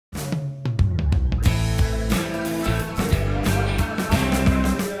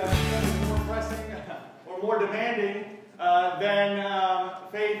more demanding than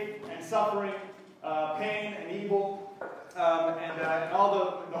faith and suffering, pain and evil, and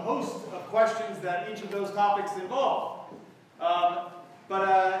all the host of questions that each of those topics involve. But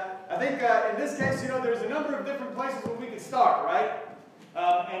I think in this case, there's a number of different places where we could start, right?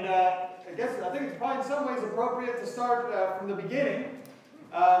 I think it's probably in some ways appropriate to start from the beginning.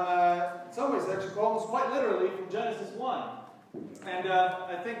 In some ways, actually, almost quite literally from Genesis 1. And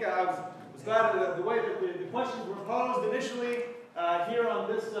I think I was glad that the way that the questions were posed initially here on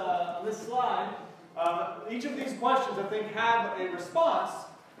this slide. Each of these questions, I think, have a response.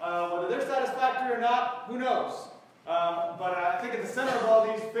 Whether they're satisfactory or not, who knows? But I think at the center of all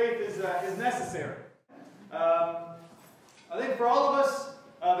these, faith is necessary. I think for all of us,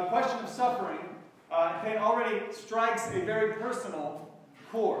 the question of suffering pain already strikes a very personal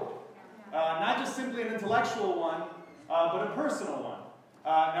chord. Not just simply an intellectual one, but a personal one.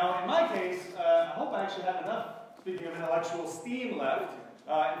 Now, in my case, I hope I actually have enough, speaking of intellectual steam, left.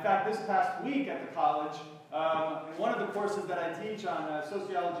 In fact, this past week at the college, in one of the courses that I teach on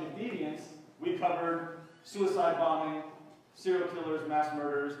sociology of deviance, we covered suicide bombing, serial killers, mass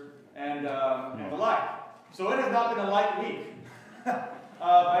murders, and the like. So it has not been a light week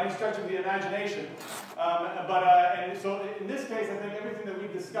by any stretch of the imagination. And so in this case, I think everything that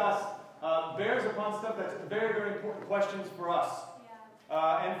we've discussed bears upon stuff that's very, very important questions for us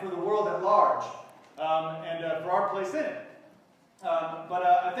and for the world at large, and for our place in it. But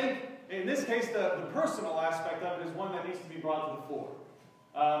I think in this case, the personal aspect of it is one that needs to be brought to the fore.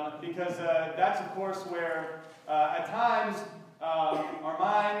 Because that's, of course, where at times our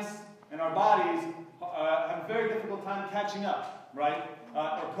minds and our bodies have a very difficult time catching up, right?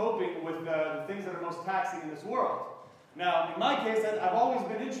 Or coping with the things that are most taxing in this world. Now, in my case, I've always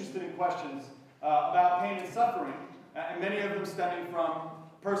been interested in questions about pain and suffering, and many of them stemming from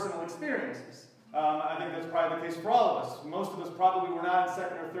personal experiences. I think that's probably the case for all of us. Most of us probably were not in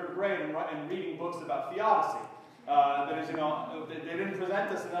 2nd or 3rd grade and reading books about theodicy. That is, they didn't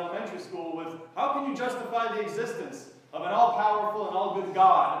present us in elementary school with, how can you justify the existence of an all-powerful and all-good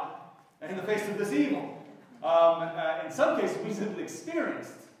God in the face of this evil? In some cases, we simply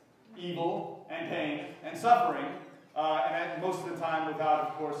experienced evil and pain and suffering, and most of the time without,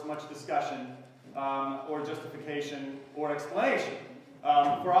 of course, much discussion or justification or explanation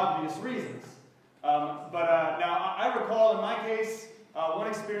for obvious reasons. Now, I recall in my case one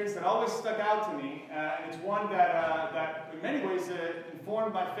experience that always stuck out to me, and it's one that in many ways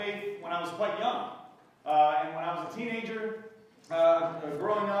informed my faith when I was quite young. And when I was a teenager,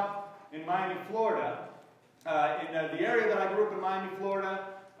 growing up in Miami, Florida, in the area that I grew up in Miami, Florida,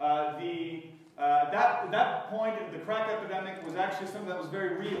 at that point, the crack epidemic was actually something that was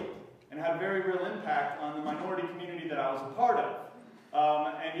very real and had a very real impact on the minority community that I was a part of.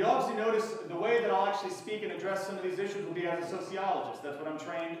 And you'll obviously notice the way that I'll actually speak and address some of these issues will be as a sociologist. That's what I'm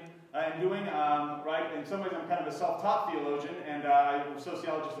trained in doing, right? In some ways, I'm kind of a self-taught theologian, and I'm a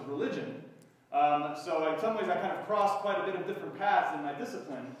sociologist of religion. So in some ways, I kind of crossed quite a bit of different paths in my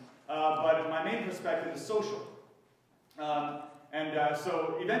discipline, but my main perspective is social.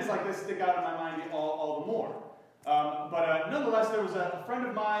 So events like this stick out in my mind all the more. But nonetheless, there was a friend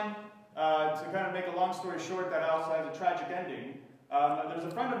of mine, to kind of make a long story short, that also has a tragic ending. There was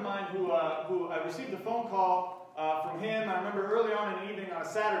a friend of mine who I received a phone call from him, I remember early on in the evening on a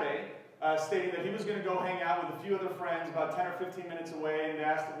Saturday, stating that he was going to go hang out with a few other friends about 10 or 15 minutes away, and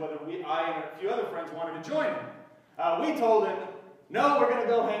asked whether I and a few other friends wanted to join him. We told him, no, we're going to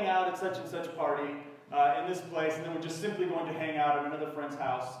go hang out at such and such party in this place, and then we're just simply going to hang out at another friend's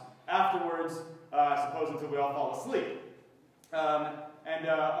house afterwards, I suppose until we all fall asleep.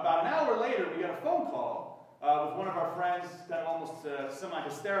 About an hour later, we got a phone call with one of our friends, kind of almost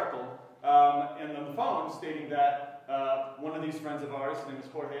semi-hysterical, and on the phone stating that one of these friends of ours, his name is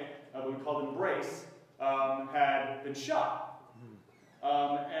Jorge, we called him Brace, had been shot.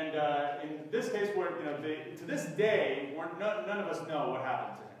 In this case, where to this day, none of us know what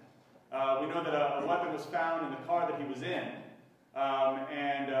happened to him. We know that a weapon was found in the car that he was in,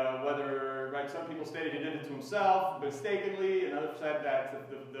 whether, right, some people stated he did it to himself mistakenly, and others said that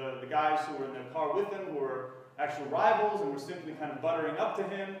the guys who were in the car with him were actual rivals and were simply kind of buttering up to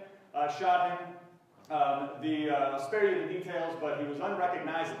him, shot him. I'll spare you the details, but he was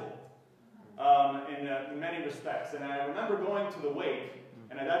unrecognizable in many respects. And I remember going to the wake,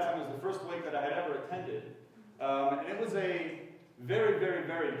 and at that time it was the first wake that I had ever attended, and it was a very, very,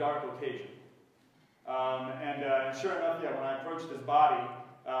 very dark occasion. And sure enough, yeah, when I approached his body,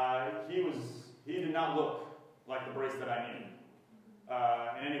 he did not look like the Brace that I knew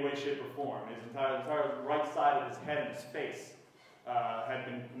in any way, shape, or form. His entire right side of his head and his face had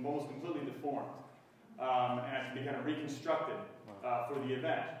been almost completely deformed. and had to be kind of reconstructed for the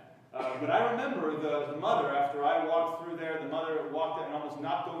event. But I remember the mother, after I walked through there, the mother walked in and almost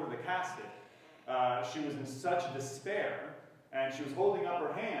knocked over the casket. She was in such despair, and she was holding up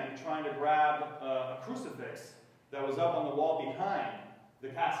her hand trying to grab a crucifix that was up on the wall behind the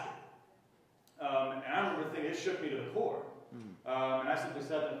casket. And I remember thinking, it shook me to the core. And I simply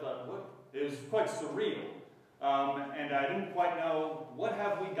sat there and thought, what? It was quite surreal. And I didn't quite know, what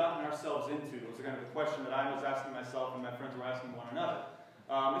have we gotten ourselves into? It was kind of the question that I was asking myself and my friends were asking one another.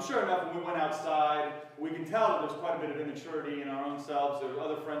 And sure enough, when we went outside, we can tell that there's quite a bit of immaturity in our own selves. There were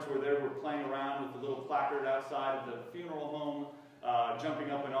other friends who were there who were playing around with the little placard outside of the funeral home,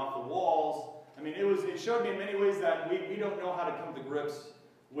 jumping up and off the walls. I mean, it showed me in many ways that we don't know how to come to grips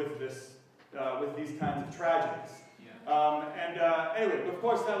with this, with these kinds of tragedies. Anyway, of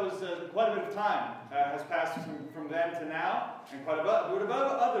course, that was quite a bit of time has passed from then to now, and quite a bit of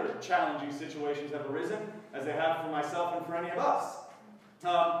other challenging situations have arisen, as they have for myself and for any of us.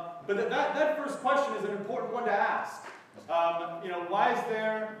 But that first question is an important one to ask. Why is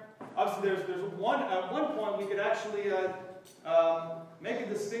there? Obviously, there's one. At one point, we could actually make a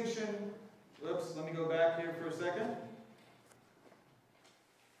distinction. Oops, let me go back here for a second.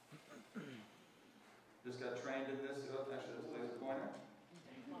 Just got trained in this. Oh, actually, let's place a pointer.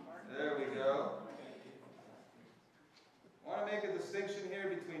 There we go. I want to make a distinction here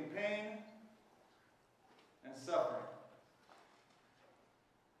between pain and suffering.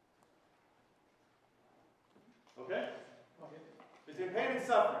 Okay? Between pain and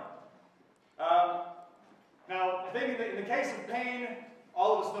suffering. Now, I think in the case of pain,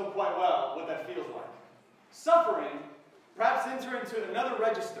 all of us know quite well what that feels like. Suffering, perhaps enter into another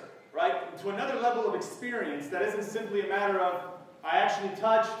register, right? Into another level of experience that isn't simply a matter of, I actually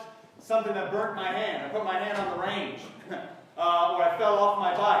touched something that burnt my hand. I put my hand on the range. Or I fell off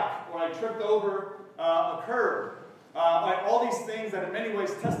my bike. Or I tripped over a curb. All these things that in many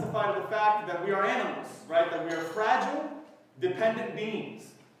ways testify to the fact that we are animals, right? That we are fragile, dependent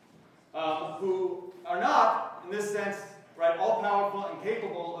beings who are not, in this sense, right, all-powerful and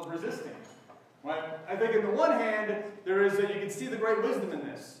capable of resisting. Right? I think on the one hand, there is you can see the great wisdom in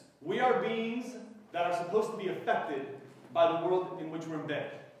this. We are beings that are supposed to be affected by the world in which we're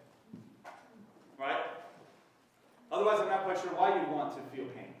embedded. Right? Otherwise, I'm not quite sure why you'd want to feel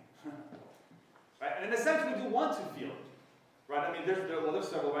pain. Right? And in a sense, we do want to feel it. Right? I mean, there's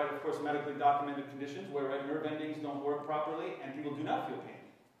several, right, of course, medically documented conditions where nerve endings don't work properly and people do not feel pain.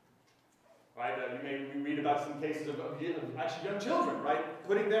 Right? You read about some cases of actually young children, right,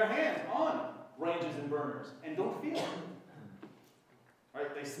 putting their hands on ranges and burners and don't feel it.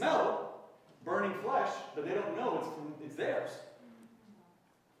 Right? They smell burning flesh, but they don't know it's theirs.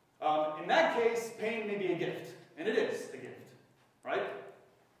 In that case, pain may be a gift, and it is a gift. Right?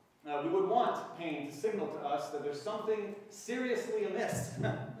 We would want pain to signal to us that there's something seriously amiss.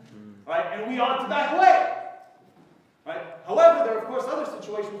 Right? And we ought to back away. Right? However, there are, of course, other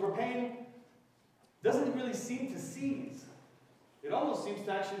situations where pain doesn't really seem to seize. It almost seems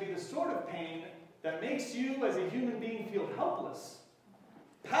to actually be the sort of pain that makes you as a human being feel helpless,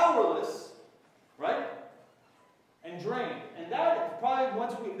 powerless, right? And drained. And that probably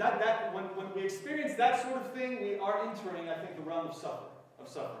when we experience that sort of thing, we are entering, I think, the realm of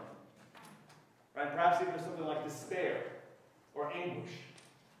suffering. Right? Perhaps even something like despair or anguish.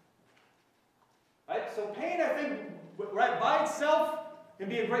 Right? So pain, I think, right, by itself can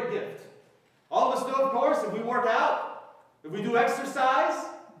be a great gift. All of us know, of course, if we work out, if we do exercise,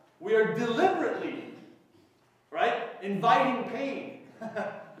 we are deliberately, right, inviting pain.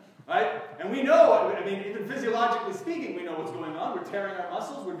 Right? And we know, I mean, even physiologically speaking, we know what's going on. We're tearing our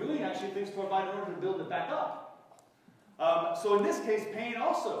muscles. We're doing actually things to our body in order to build it back up. So in this case, pain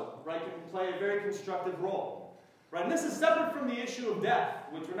also, right, can play a very constructive role. Right? And this is separate from the issue of death,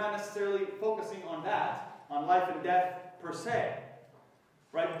 which we're not necessarily focusing on that, on life and death per se.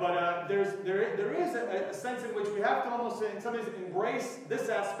 Right? But there is a sense in which we have to almost, in some ways, embrace this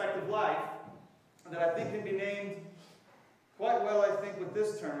aspect of life that I think can be named quite well, I think, with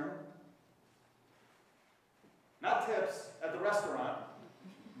this term. Not tips at the restaurant,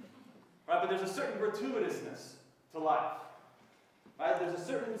 right? But there's a certain gratuitousness to life. Right? There's a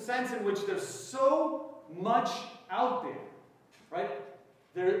certain sense in which there's so much out there. Right?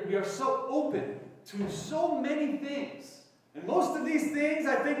 We are so open to so many things. And most of these things,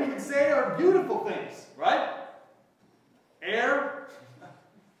 I think we would say, are beautiful things, right? Air,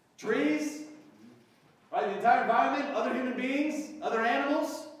 trees, right? The entire environment, other human beings, other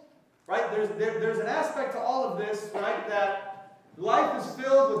animals, right? There's an aspect to all of this, right, that life is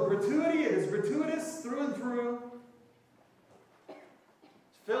filled with gratuity. It is gratuitous through and through.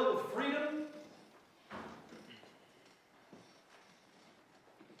 It's filled with freedom.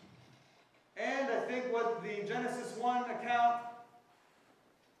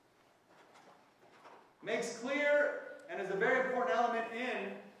 makes clear and is a very important element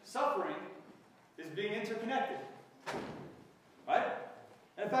in suffering is being interconnected. Right?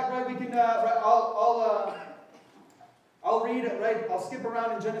 And in fact, right, we can, I'll read it, right, I'll skip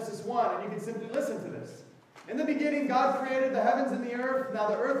around in Genesis 1, and you can simply listen to this. In the beginning, God created the heavens and the earth. Now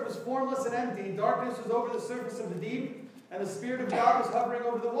the earth was formless and empty. Darkness was over the surface of the deep, and the Spirit of God was hovering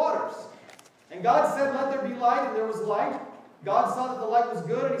over the waters. And God said, let there be light, and there was light. God saw that the light was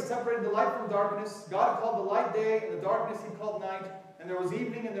good, and He separated the light from darkness. God called the light day, and the darkness He called night. And there was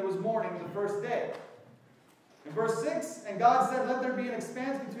evening, and there was morning, the first day. In verse 6, and God said, let there be an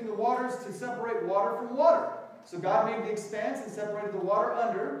expanse between the waters to separate water from water. So God made the expanse and separated the water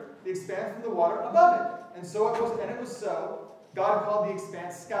under the expanse from the water above it. And so it was, and it was so. God called the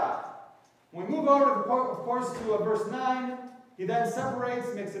expanse sky. When we move over, of course, to verse 9, He then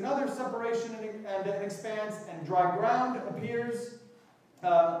separates, makes another separation and an expanse, and dry ground appears.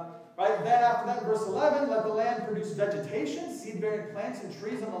 Right? Then after that, verse 11, let the land produce vegetation, seed-bearing plants and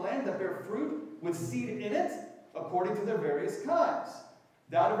trees on the land that bear fruit with seed in it, according to their various kinds.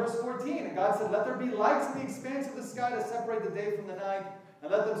 Down to verse 14, and God said, let there be lights in the expanse of the sky to separate the day from the night,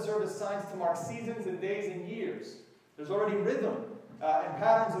 and let them serve as signs to mark seasons and days and years. There's already rhythm and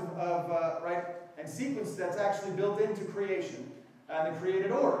patterns right, and sequence that's actually built into creation and the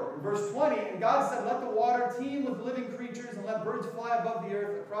created order. In verse 20, and God said, let the water teem with living creatures, and let birds fly above the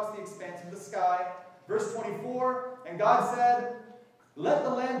earth across the expanse of the sky. Verse 24, and God said, let the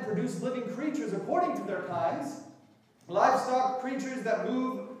land produce living creatures according to their kinds, livestock, creatures that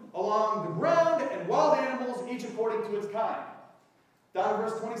move along the ground, and wild animals, each according to its kind. Down to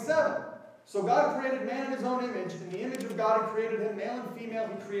verse 27. So God created man in His own image. In the image of God He created him, male and female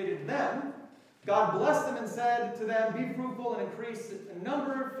He created them. God blessed them and said to them, be fruitful and increase in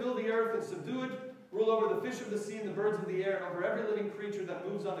number, fill the earth and subdue it, rule over the fish of the sea and the birds of the air, and over every living creature that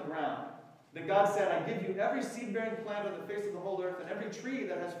moves on the ground. Then God said, I give you every seed-bearing plant on the face of the whole earth, and every tree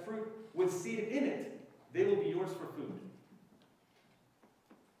that has fruit with seed in it. They will be yours for food.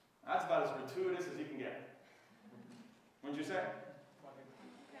 That's about as gratuitous as you can get. Wouldn't you say?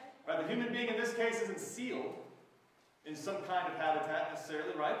 Right, the human being in this case isn't sealed in some kind of habitat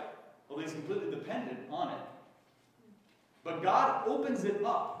necessarily, right? Although he's completely dependent on it. But God opens it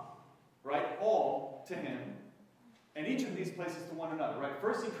up, right, all to Him, and each of these places to one another, right?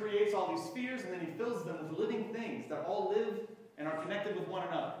 First He creates all these spheres, and then He fills them with living things that all live and are connected with one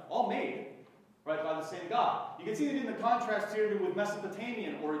another. All made, right, by the same God. You can see it in the contrast here with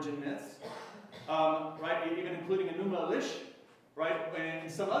Mesopotamian origin myths, right, even including Enuma Elish, right, and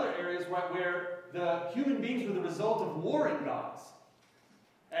some other areas, right, where the human beings were the result of warring gods.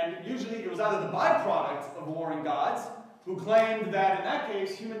 And usually it was either the byproduct of warring gods, who claimed that in that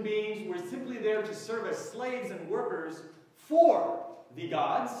case human beings were simply there to serve as slaves and workers for the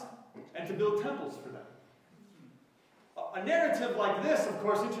gods and to build temples for them. A narrative like this, of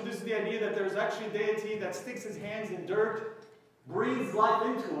course, introduces the idea that there's actually a deity that sticks his hands in dirt, breathes life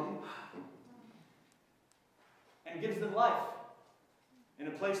into them, and gives them life in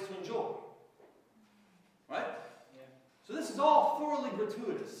a place to enjoy. Right? Yeah. So this is all thoroughly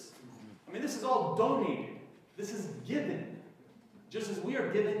gratuitous. I mean, this is all donated. This is given. Just as we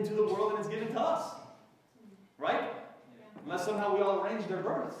are given to the world and it's given to us. Right? Yeah. Unless somehow we all arranged their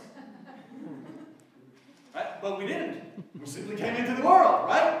births. Right? But we didn't. We simply came into the world,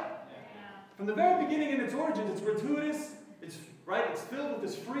 right? Yeah. From the very beginning in its origins, it's gratuitous. It's right. It's filled with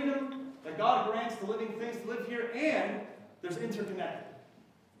this freedom that God grants to living things to live here, and there's interconnected.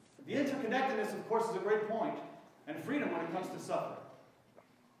 The interconnectedness, of course, is a great point, and freedom when it comes to suffering.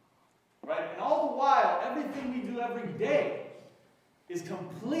 Right? And all the while, everything we do every day is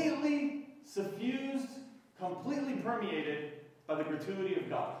completely suffused, completely permeated by the gratuity of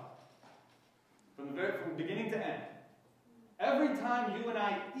God. From beginning to end. Every time you and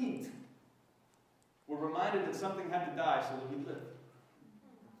I eat, we're reminded that something had to die so that we live.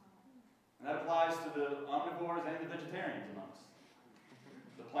 And that applies to the omnivores and the vegetarians among us.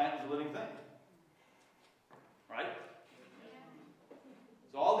 The plant is a living thing. Right?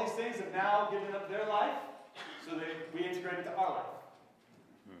 So all these things have now given up their life so that we integrate into our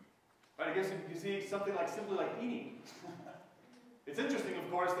life. Right? I guess you see something like simply like eating. It's interesting, of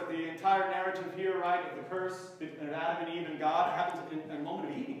course, that the entire narrative here, right, of the curse of Adam and Eve and God happens in a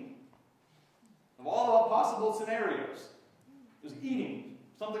moment of eating. Of all the possible scenarios, there's eating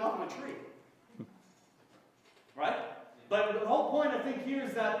something off of a tree. Right? But the whole point, I think, here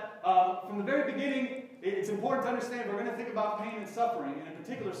is that from the very beginning, it's important to understand we're going to think about pain and suffering, and in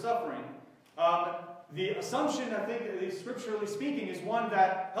particular suffering. The assumption, I think, scripturally speaking, is one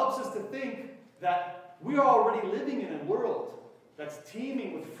that helps us to think that we are already living in a world that's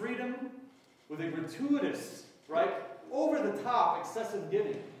teeming with freedom, with a gratuitous, right, over-the-top excessive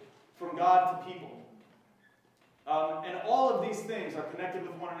giving from God to people. And all of these things are connected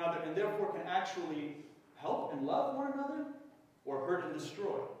with one another and therefore can actually help and love one another or hurt and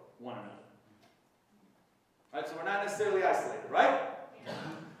destroy one another. Right, so we're not necessarily isolated, right?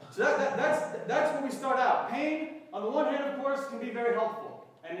 So that's where we start out. Pain, on the one hand, of course, can be very helpful,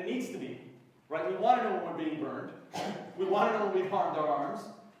 and it needs to be. Right? We want to know when we're being burned. We want to know when we've harmed our arms,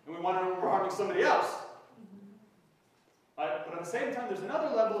 and we want to know when we're harming somebody else. Right? But at the same time, there's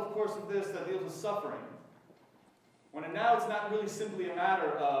another level, of course, of this that deals with suffering. When now it's not really simply a matter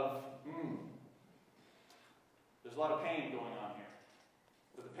of, there's a lot of pain going on here.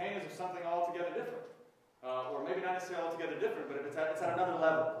 But the pain is of something altogether different. Or maybe not necessarily altogether different, but it's at another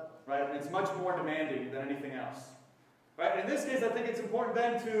level, right? And it's much more demanding than anything else. Right? In this case, I think it's important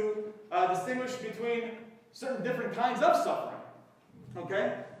then to distinguish between certain different kinds of suffering.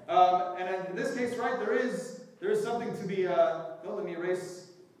 Okay? And in this case, right, there is something to be, let me erase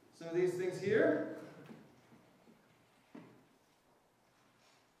some of these things here.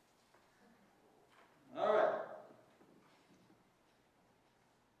 All right.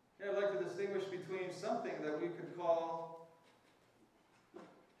 Here I'd like to distinguish between something that we could call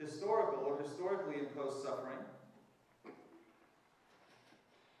historical or historically imposed suffering.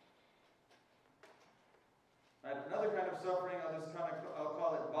 Right, another kind of suffering, I'll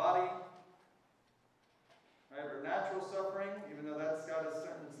call it body, right, or natural suffering, even though that's got its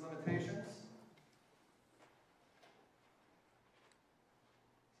certain limitations.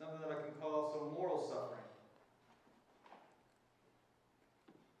 Something that I can call also moral suffering.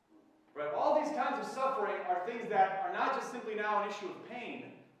 Right, all these kinds of suffering are things that are not just simply now an issue of pain,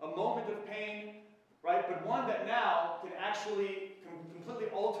 a moment of pain, right, but one that now can actually completely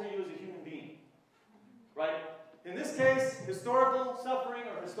alter you as a human being. Right? In this case, historical suffering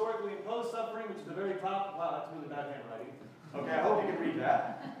or historically imposed suffering, which is the very top. Wow, that's really bad handwriting. Okay, I hope you can read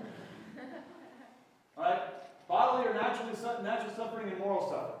that. All right? Bodily or natural suffering and moral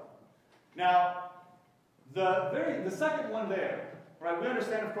suffering. Now, the second one there, right? We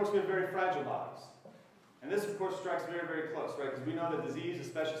understand, of course, we have very fragile bodies. And this, of course, strikes very, very close, right? Because we know that disease,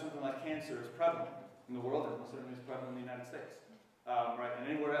 especially something like cancer, is prevalent in the world, and most certainly is prevalent in the United States, right? And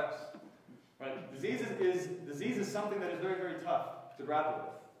anywhere else. Right? Disease is something that is very, very tough to grapple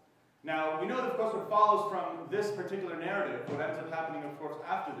with. Now, we know that, of course, what follows from this particular narrative, what ends up happening, of course,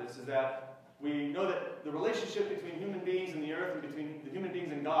 after this, is that we know that the relationship between human beings and the earth and between the human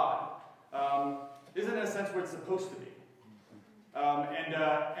beings and God isn't in a sense where it's supposed to be. And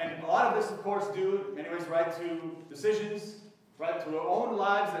a lot of this, of course, due, in many ways, right, to decisions, right, to our own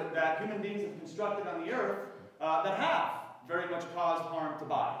lives that human beings have constructed on the earth that have very much caused harm to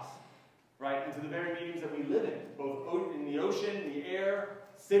bodies. Right, and to the very mediums that we live in, both in the ocean, the air,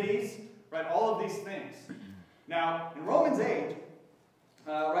 cities, right, all of these things. Now, in Romans 8,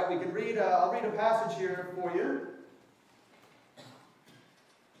 right, we can read, I'll read a passage here for you.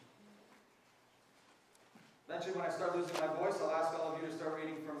 Eventually, when I start losing my voice, I'll ask all of you to start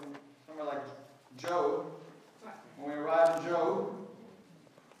reading from somewhere like Job. When we arrive in Job.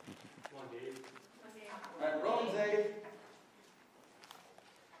 Come on, Gabe. Right, Romans 8.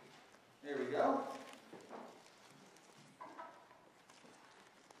 Here we go.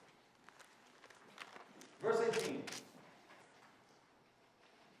 Verse 18.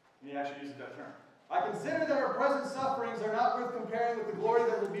 He actually uses that term. I consider that our present sufferings are not worth comparing with the glory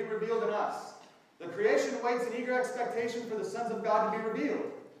that will be revealed in us. The creation waits in eager expectation for the sons of God to be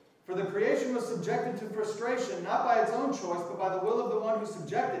revealed. For the creation was subjected to frustration, not by its own choice, but by the will of the one who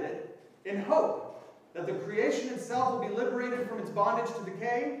subjected it, in hope that the creation itself will be liberated from its bondage to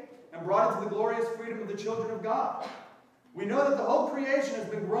decay and brought into the glorious freedom of the children of God. We know that the whole creation has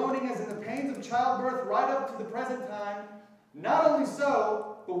been groaning as in the pains of childbirth right up to the present time. Not only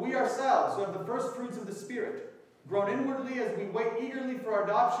so, but we ourselves, who have the first fruits of the Spirit, groan inwardly as we wait eagerly for our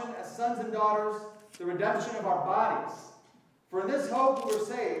adoption as sons and daughters, the redemption of our bodies. For in this hope we were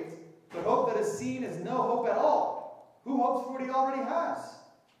saved, but hope that is seen is no hope at all. Who hopes for what he already has?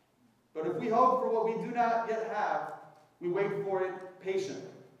 But if we hope for what we do not yet have, we wait for it patiently.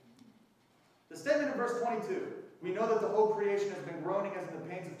 The statement in verse 22, we know that the whole creation has been groaning as in the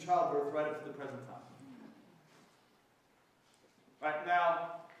pains of childbirth right up to the present time. Right,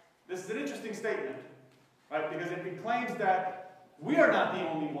 now, this is an interesting statement, right, because it claims that we are not the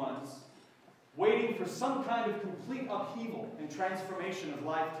only ones waiting for some kind of complete upheaval and transformation of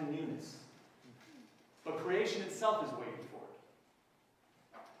life to newness. But creation itself is waiting for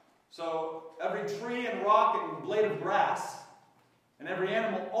it. So every tree and rock and blade of grass and every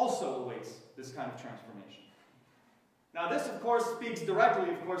animal also awaits this kind of transformation. Now this, of course, speaks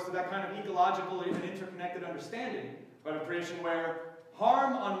directly, of course, to that kind of ecological and interconnected understanding of creation where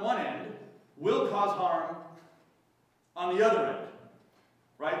harm on one end will cause harm on the other end.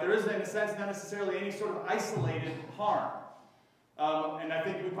 Right? There isn't, in a sense, not necessarily any sort of isolated harm. And I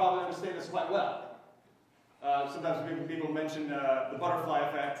think we probably understand this quite well. Sometimes people mention the butterfly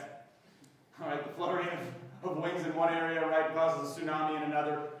effect. All right, the fluttering of wings in one area, right, causes a tsunami in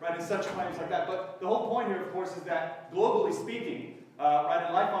another, right, and such claims like that. But the whole point here, of course, is that globally speaking, right,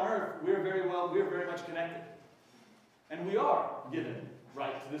 in life on Earth, we are very much connected. And we are given,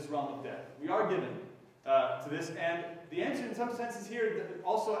 right, to this realm of death. We are given to this, and the answer in some senses here,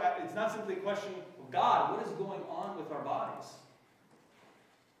 also, it's not simply a question of God, what is going on with our bodies?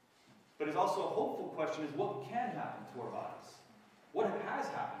 But it's also a hopeful question is what can happen to our bodies? What has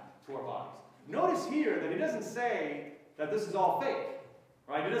happened to our bodies? Notice here that he doesn't say that this is all fake,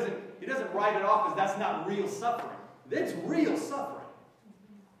 right? He doesn't write it off as that's not real suffering. It's real suffering,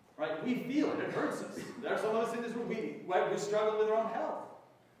 right? We feel it. It hurts us. There are some of us in this room, we struggle with our own health.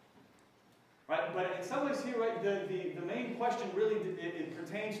 Right? But in some ways here, right, the main question really it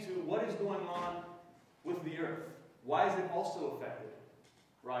pertains to what is going on with the earth. Why is it also affected,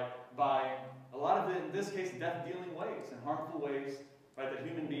 right, by a lot of, in this case, death-dealing ways and harmful ways, right, that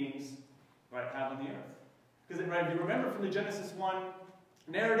human beings, right, have on the earth. Because, right, if you remember from the Genesis 1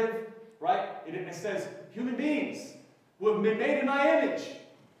 narrative, right, it says, human beings who have been made in my image,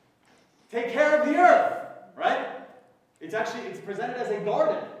 take care of the earth, right? It's presented as a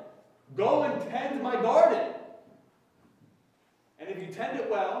garden. Go and tend my garden. And if you tend it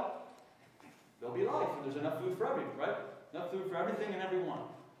well, there'll be life, and there's enough food for everything, right? Enough food for everything and everyone.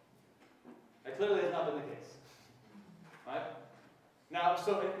 That clearly has not been the case. Right? Now,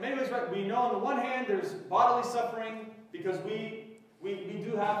 so in many ways, right, we know on the one hand there's bodily suffering because we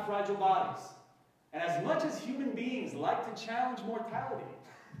do have fragile bodies. And as much as human beings like to challenge mortality,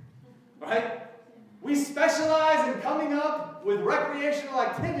 right? We specialize in coming up with recreational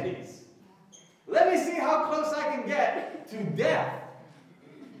activities. Let me see how close I can get to death.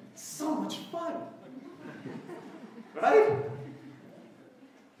 So much fun. Right?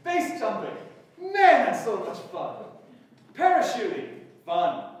 Base jumping. Man, that's so much fun. Parachuting.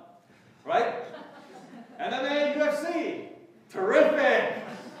 Fun. Right? MMA, UFC. Terrific.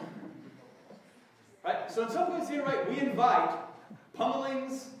 Right? So in some ways here, right, we invite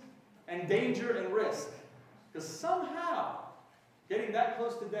pummelings and danger and risk. Because somehow, getting that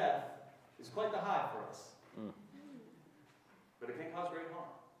close to death is quite the high for us. But it can cause great harm.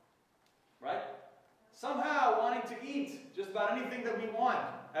 Right? Somehow, wanting to eat just about anything that we want,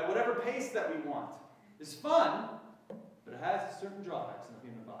 at whatever pace that we want, is fun, but it has certain drawbacks in the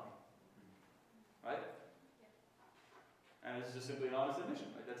human body. Right? And it's just simply an honest admission.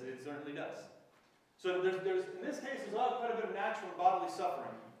 Right? It certainly does. So there's in this case, there's quite a bit of natural and bodily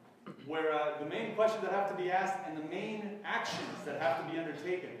suffering, where the main questions that have to be asked and the main actions that have to be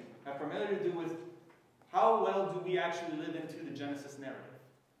undertaken have primarily to do with how well do we actually live into the Genesis narrative.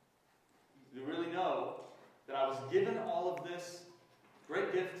 Do we really know that I was given all of this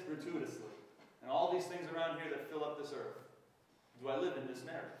great gift gratuitously, and all these things around here that fill up this earth? Do I live in this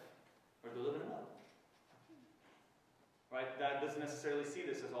narrative, or do I live in another? Right? That doesn't necessarily see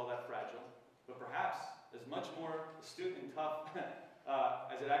this as all that fragile, but perhaps as much more astute and tough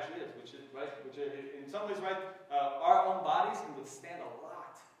as it actually is, which in some ways, right, our own bodies can withstand a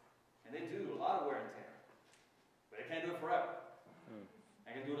lot, and they do a lot of wear and tear, but they can't do it forever.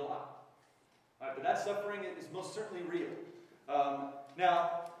 They can do it a lot. Right, but that suffering is most certainly real.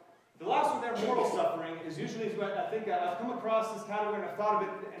 Now, the last one there, moral suffering, is usually what I think I've come across this category and I've thought of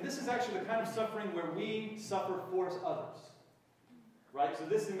it, and this is actually the kind of suffering where we suffer for others. Right? So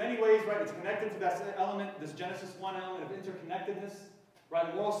this, in many ways, right, it's connected to that element, this Genesis 1 element of interconnectedness.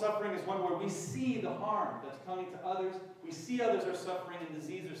 Right? Moral suffering is one where we see the harm that's coming to others. We see others are suffering in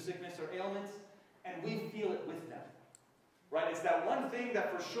disease or sickness or ailments, and we feel it with them. Right? It's that one thing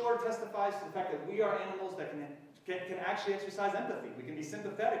that for sure testifies to the fact that we are animals that can actually exercise empathy. We can be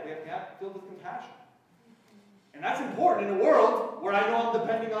sympathetic. We have to be filled with compassion. And that's important in a world where I know I'm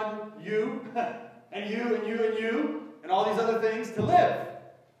depending on you, and you, and you, and you, and all these other things to live.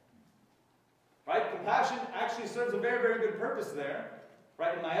 Right? Compassion actually serves a very, very good purpose there,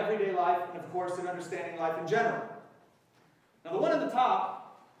 right, in my everyday life, and of course in understanding life in general. Now the one at the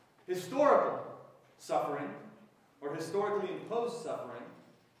top, historical suffering, or historically imposed suffering,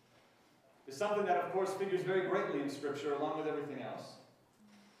 is something that of course figures very greatly in Scripture along with everything else.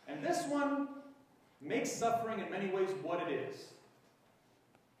 And this one makes suffering in many ways what it is.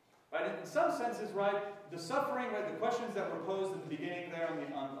 Right? In some senses, right, the suffering, right, the questions that were posed at the beginning there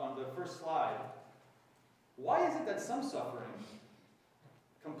on the first slide why is it that some suffering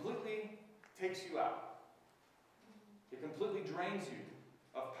completely takes you out? It completely drains you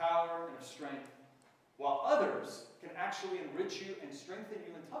of power and of strength, while others can actually enrich you and strengthen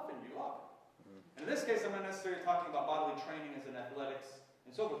you and toughen you up. And in this case, I'm not necessarily talking about bodily training as in athletics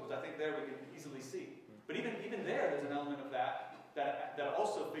and so forth, which I think there we can easily see. But even there, there's an element of that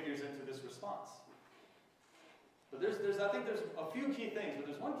also figures into this response. But I think there's a few key things, but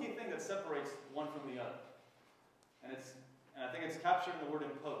there's one key thing that separates one from the other. And I think it's captured in the word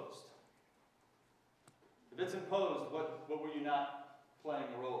imposed. If it's imposed, what were you not playing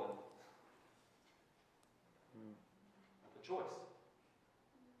a role in? The choice.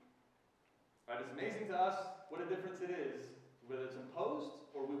 Right? It's amazing to us what a difference it is whether it's imposed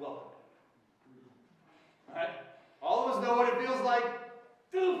or we welcome it. Right? All of us know what it feels like.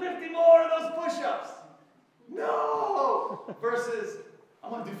 Do 50 more of those push-ups. No! Versus,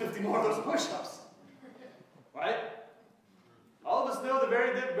 I'm going to do 50 more of those push-ups. Right? All of us know the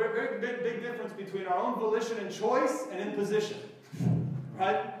very big difference between our own volition and choice and imposition.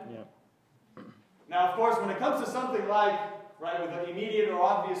 Right? Yeah. Now, of course, when it comes to something like, right, with immediate or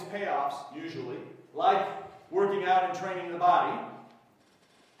obvious payoffs, usually, like working out and training the body,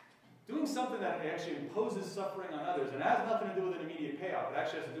 doing something that actually imposes suffering on others, and it has nothing to do with an immediate payoff. It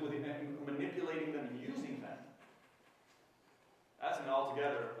actually has to do with manipulating them and using them. That's an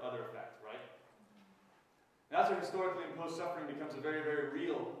altogether other effect, right? And that's where historically imposed suffering becomes a very, very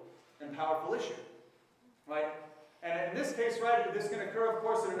real and powerful issue, right? And in this case, right, this can occur, of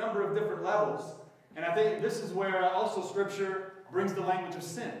course, at a number of different levels. And I think this is where also Scripture brings the language of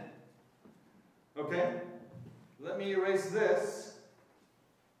sin. Okay? Let me erase this.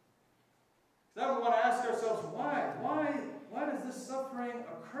 Now we want to ask ourselves, why? Why does this suffering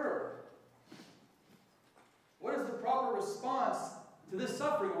occur? What is the proper response to this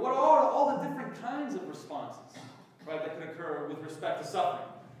suffering? What are all the different kinds of responses, right, that can occur with respect to suffering?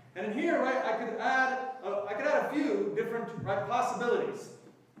 And in here, right, I could add a few different, right, possibilities.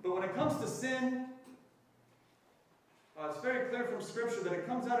 But when it comes to sin, it's very clear from Scripture that it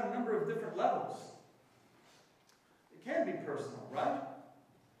comes out at a number of different levels. It can be personal, right?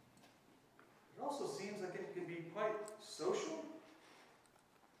 It also seems like it can be quite social.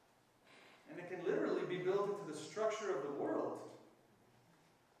 And it can literally be built into the structure of the world.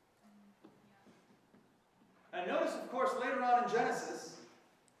 And notice, of course, later on in Genesis,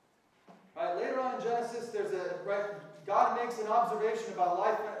 right, there's God makes an observation about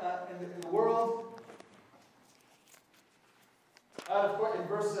life in the world.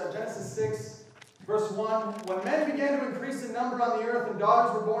 In Genesis 6, verse 1, when men began to increase in number on the earth and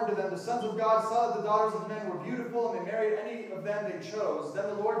daughters were born to them, the sons of God saw that the daughters of men were beautiful, and they married any of them they chose. Then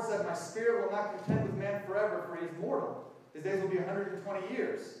the Lord said, my spirit will not contend with man forever, for he is mortal. His days will be 120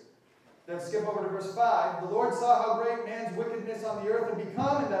 years. Then skip over to verse 5. The Lord saw how great man's wickedness on the earth had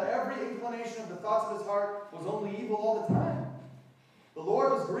become, and that every inclination of the thoughts of his heart was only evil all the time. The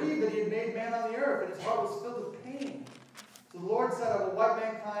Lord was grieved that he had made man on the earth, and his heart was filled with pain. So the Lord said, I will wipe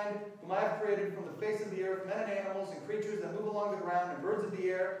mankind, whom I have created from the face of the earth, men and animals and creatures that move along the ground and birds of the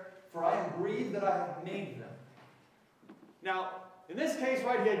air, for I am grieved that I have made them. Now, in this case,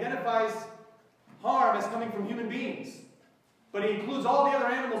 right, he identifies harm as coming from human beings, but he includes all the other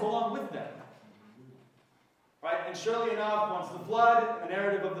animals along with them. Right? And surely enough, once the flood, the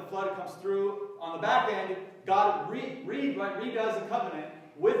narrative of the flood comes through, on the back end, God redoes the covenant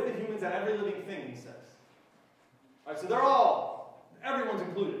with the humans and every living thing, he says. Right, so everyone's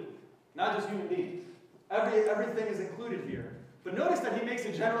included, not just human beings. Everything is included here. But notice that he makes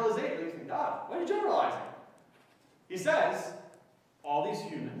a generalization. You think, God, why are you generalizing? He says, all these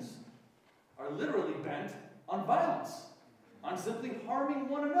humans are literally bent on violence, on simply harming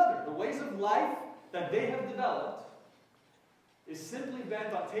one another. The ways of life that they have developed is simply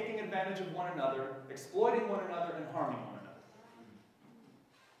bent on taking advantage of one another, exploiting one another, and harming one another.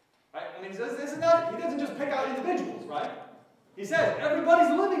 Right? I mean, he doesn't just pick out individuals, right? He says everybody's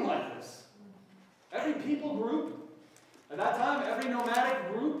living like this. Every people group, at that time, every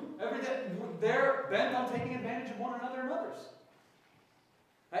nomadic group, they're bent on taking advantage of one another and others.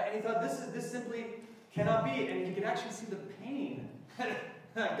 Right? And he thought, this simply cannot be. And you can actually see the pain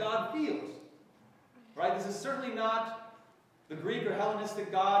that God feels. Right? This is certainly not the Greek or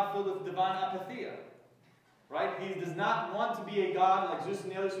Hellenistic God filled with divine apatheia. Right? He does not want to be a God like Zeus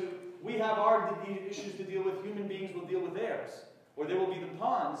and the others who we have our issues to deal with. Human beings will deal with theirs. Or they will be the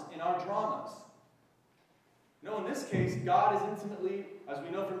pawns in our dramas. No, in this case, God is intimately, as we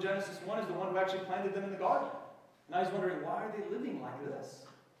know from Genesis 1, is the one who actually planted them in the garden. Now he's wondering, why are they living like this?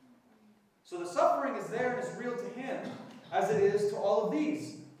 So the suffering is there and is real to him, as it is to all of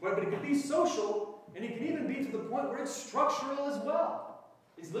these. Right? But it can be social, and it can even be to the point where it's structural as well.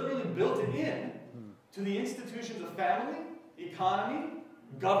 It's literally built in to the institutions of family, economy,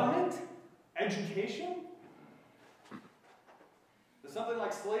 government, education. Does something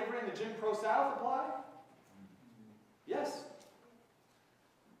like slavery in the Jim Crow South apply? Yes.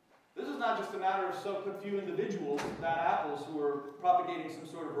 This is not just a matter of some few individuals, bad apples, who were propagating some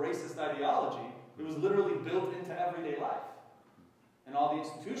sort of racist ideology. It was literally built into everyday life. And all the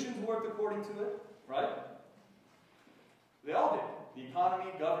institutions worked according to it, right? They all did. The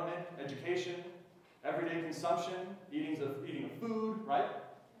economy, government, education, everyday consumption, eating of food, right?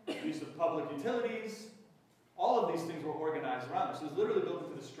 Use of public utilities. All of these things were organized around us. So it was literally built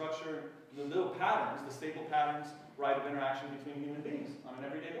into the structure, the little patterns, the staple patterns, right, of interaction between human beings on an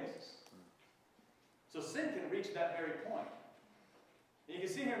everyday basis. So sin can reach that very point. And you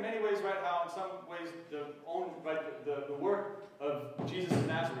can see here in many ways, right, how in some ways the work of Jesus of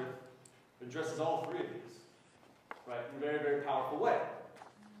Nazareth addresses all three of these, right, in a very, very powerful way.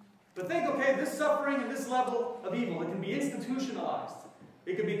 But think, okay, this suffering and this level of evil, it can be institutionalized.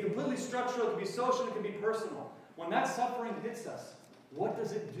 It can be completely structural, it can be social, it can be personal. When that suffering hits us, what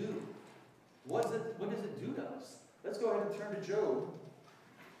does it do? What does it do to us? Let's go ahead and turn to Job,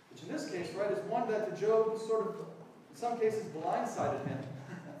 which in this case, right, is one that the Job sort of, in some cases, blindsided him.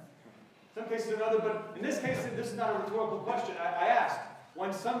 In some cases another, but in this case, this is not a rhetorical question. I asked,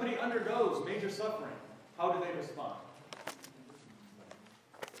 when somebody undergoes major suffering, how do they respond?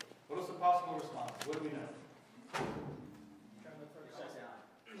 What is the possible response? What do we know?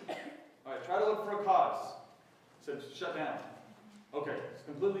 All right, try to look for a cause. So it's shut down. Okay, it's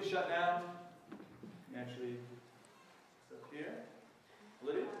completely shut down. Actually, it's up here.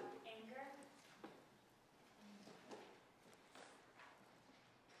 Lydia? Anger.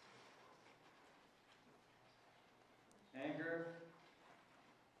 Anger.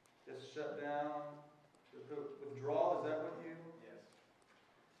 Just shut down. Withdrawal, is that what you? Yes.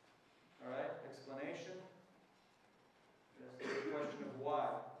 All right, explanation. That's the question of why.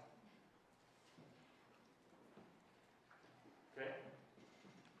 Okay.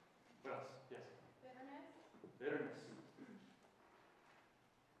 What else? Yes. Bitterness. Bitterness.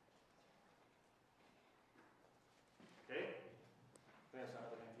 Okay. There's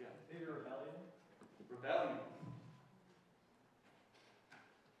another hand. Yeah. Maybe rebellion. Rebellion.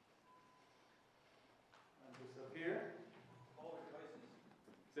 And this up here. Paul rejoices.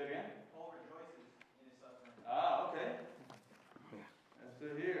 Say it again. Paul rejoices in his suffering. Ah, okay. That's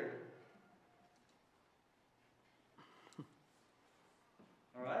good here.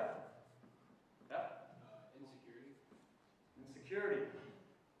 All right. Yeah. Insecurity. Insecurity.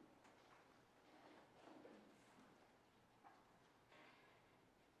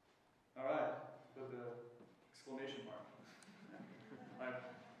 All right. Put the exclamation mark. All right.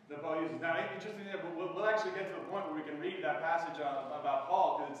 That Paul uses. Now, interesting that we'll actually get to a point where we can read that passage about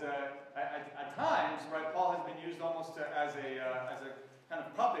Paul, because at times, right, Paul has been used almost as a kind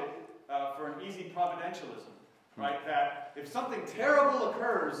of puppet for an easy providentialism. Right? That if something terrible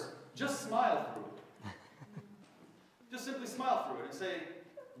occurs, just smile through it. Just simply smile through it and say,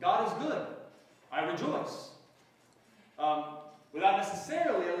 God is good. I rejoice. Without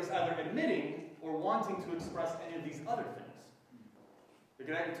necessarily at least either admitting or wanting to express any of these other things. It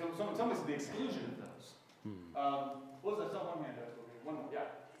could act to some ways to the exclusion of those. What was that? One hand up. One more. Yeah.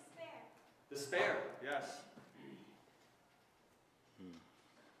 Despair. Despair. Yes.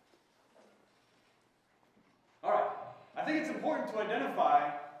 All right. I think it's important to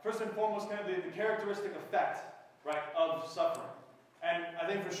identify, first and foremost, kind of the characteristic effect, right, of suffering. And I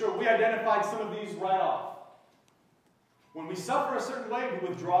think for sure we identified some of these right off. When we suffer a certain way, we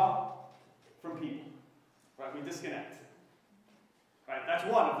withdraw from people. Right? We disconnect. Right? That's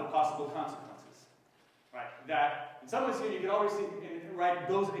one of the possible consequences. Right? That, in some ways here, you can always see, right,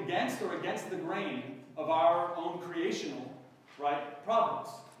 goes against the grain of our own creational, right, providence.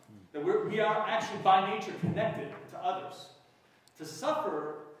 That we are actually by nature connected to others. To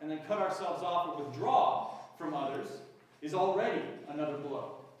suffer and then cut ourselves off or withdraw from others is already another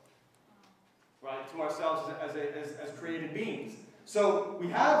blow, right, to ourselves as created beings. So we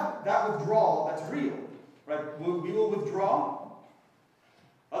have that withdrawal that's real, right? We will withdraw.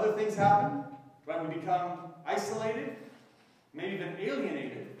 Other things happen, right? We become isolated, maybe even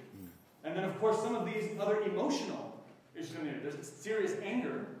alienated. And then, of course, some of these other emotional issues in there. There's serious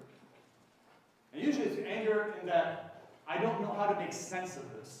anger. And usually it's anger in that I don't know how to make sense of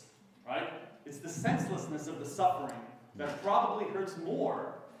this, right? It's the senselessness of the suffering that probably hurts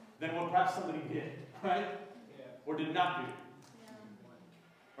more than what perhaps somebody did, right? Yeah. Or did not do. Yeah.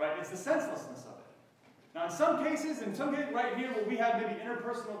 Right? It's the senselessness of it. Now, in some cases right here where we have maybe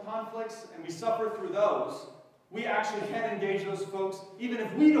interpersonal conflicts and we suffer through those, we actually can engage those folks even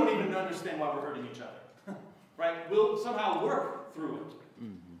if we don't even understand why we're hurting each other. Right? We'll somehow work through it.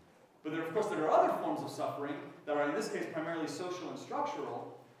 Mm-hmm. But of course, there are other forms of suffering that are, in this case, primarily social and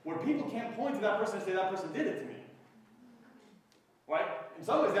structural, where people can't point to that person and say, that person did it to me. Right? In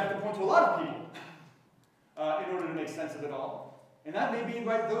some ways, they have to point to a lot of people in order to make sense of it all. And that may be,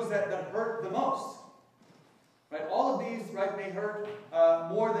 right, those that hurt the most. Right? All of these, right, may hurt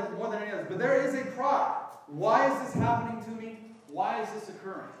more than any others. But there is a cry. Why is this happening to me? Why is this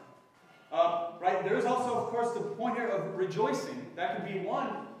occurring? Right? There is also, of course, the point here of rejoicing. That could be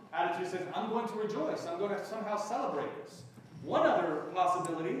one attitude that says, I'm going to rejoice. I'm going to somehow celebrate this. One other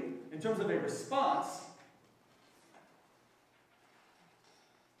possibility, in terms of a response,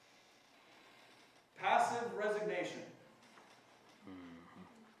 passive resignation.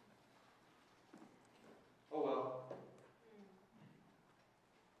 Oh well.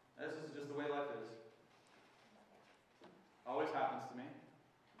 This is just the way life is. Always happens to me.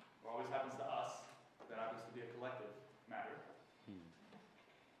 Or always happens to us. That happens to be a collective matter.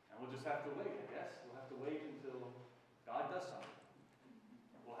 And we'll just have to wait, I guess. We'll have to wait until God does something.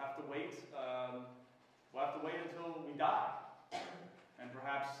 We'll have to wait. We'll have to wait until we die. And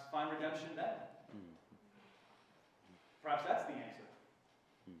perhaps find redemption then. Perhaps that's the answer.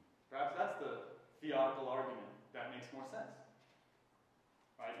 Perhaps that's the theological argument that makes more sense.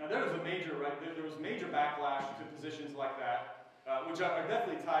 Right? Now there was a major, right? There was major backlash to positions like that, which are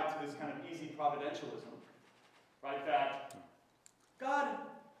definitely tied to this kind of easy providentialism, right? That God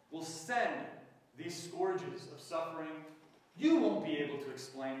will send these scourges of suffering. You won't be able to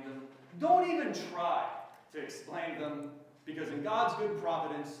explain them. Don't even try to explain them, because in God's good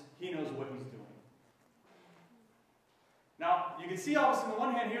providence, He knows what He's doing. Now, you can see obviously on the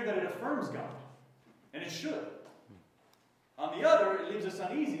one hand here that it affirms God, and it should. On the other, it leaves us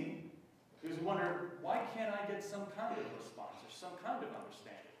uneasy, because we wonder, why can't I get some kind of response or some kind of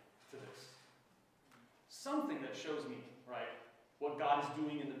understanding to this? Something that shows me, right, what God is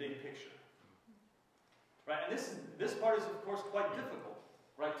doing in the big picture. Right? And this part is, of course, quite difficult,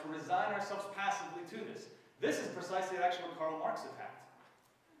 right, to resign ourselves passively to this. This is precisely actually what Karl Marx attacked.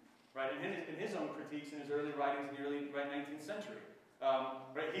 Right, in his own critiques in his early writings in the early 19th century.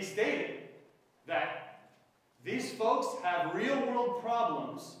 Right, he stated that these folks have real-world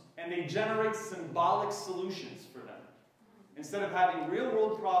problems and they generate symbolic solutions for them, instead of having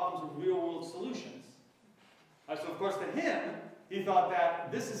real-world problems with real-world solutions. So, of course, to him, he thought that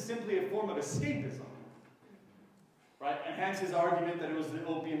this is simply a form of escapism. Right, and hence his argument that it was the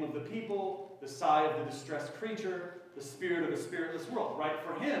opium of the people, the sigh of the distressed creature, the spirit of a spiritless world. Right?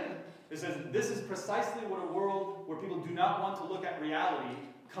 For him, it says this is precisely what a world where people do not want to look at reality,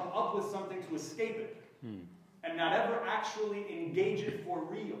 come up with something to escape it, and not ever actually engage it for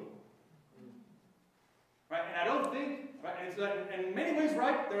real. Right? And I don't think, right, and it's like, in many ways,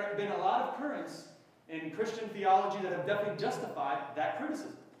 right, there have been a lot of currents in Christian theology that have definitely justified that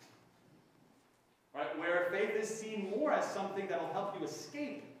criticism. Right? Where faith is seen more as something that will help you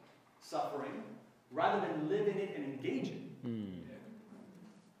escape suffering, rather than live in it and engage it.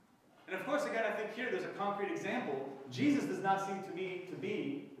 And of course, again, I think here there's a concrete example. Jesus does not seem to me to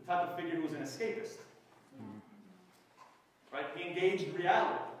be the type of figure who was an escapist. Right? He engaged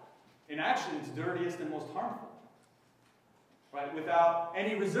reality in actually its dirtiest and most harmful. Right? Without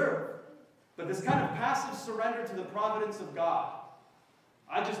any reserve. But this kind of passive surrender to the providence of God,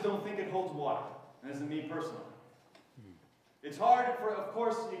 I just don't think it holds water. And this is me personally. It's hard for, of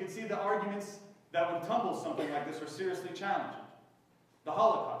course, you can see the arguments that would tumble something like this are seriously challenging. The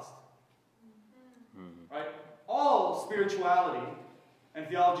Holocaust. Right? All spirituality and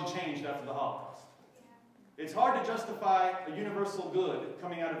theology changed after the Holocaust. It's hard to justify a universal good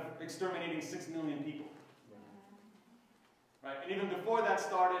coming out of exterminating 6 million people. Right? And even before that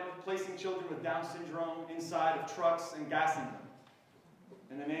started, placing children with Down syndrome inside of trucks and gassing them.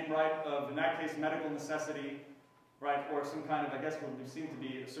 In the name, right, of, in that case, medical necessity, right, or some kind of, I guess, what would seem to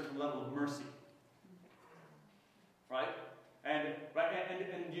be a certain level of mercy. Right? And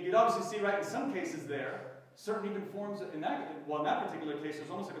you could obviously see, right, in some cases there, certain even forms, in that particular case, there's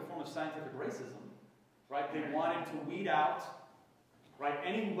almost like a form of scientific racism. Right? They wanted to weed out, right,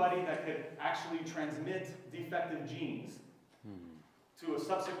 anybody that could actually transmit defective genes to a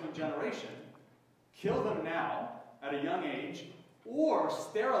subsequent generation, kill them now at a young age, or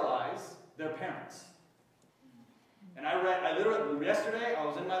sterilize their parents. And I literally, yesterday, I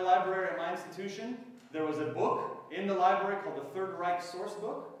was in my library at my institution. There was a book in the library called the Third Reich Source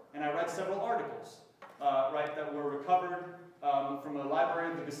Book, and I read several articles, right, that were recovered from a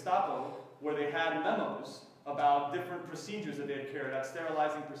library of the Gestapo where they had memos about different procedures that they had carried out,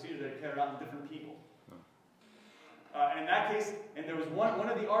 sterilizing procedures they had carried out in different people. In that case, and there was one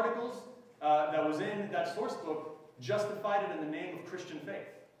of the articles that was in that source book justified it in the name of Christian faith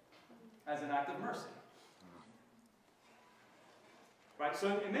as an act of mercy. Right?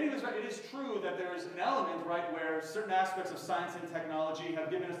 So in many ways, right, it is true that there is an element, right, where certain aspects of science and technology have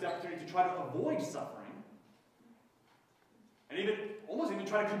given us the opportunity to try to avoid suffering, and almost even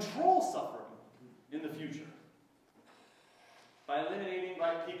try to control suffering in the future by eliminating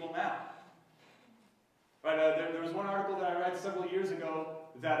people now. Right? There was one article that I read several years ago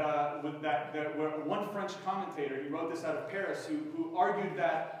where one French commentator, he wrote this out of Paris, who argued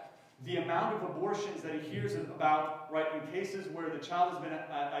that the amount of abortions that he hears about, right, in cases where the child has been,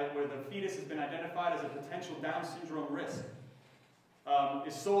 where the fetus has been identified as a potential Down syndrome risk,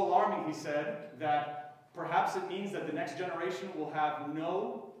 is so alarming, he said, that perhaps it means that the next generation will have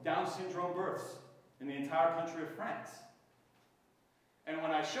no Down syndrome births in the entire country of France. And when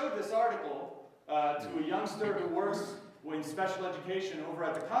I showed this article to a youngster who works in special education over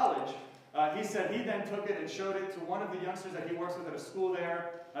at the college, he said he then took it and showed it to one of the youngsters that he works with at a school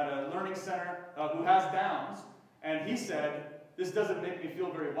there, at a learning center, who has Downs, and he said, "This doesn't make me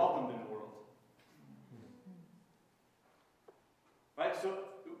feel very welcomed in the world." Right? So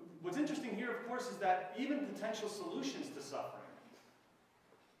what's interesting here, of course, is that even potential solutions to suffering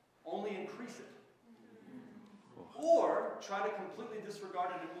only increase it. Or try to completely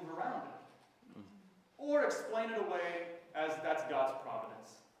disregard it and move around it. Or explain it away as that's God's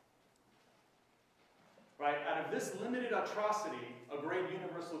providence. Right? Out of this limited atrocity, a great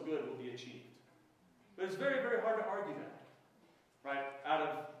universal good will be achieved. But it's very, very hard to argue that. Right? Out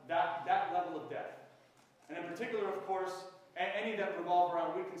of that level of death. And in particular, of course, any that revolve around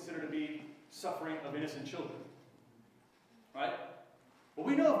what we consider to be suffering of innocent children. Right? But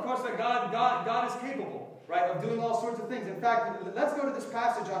we know, of course, that God is capable, right, of doing all sorts of things. In fact, let's go to this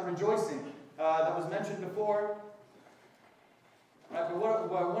passage on rejoicing that was mentioned before. Right, but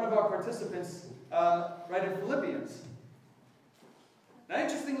one of our participants, right, in Philippians. Now,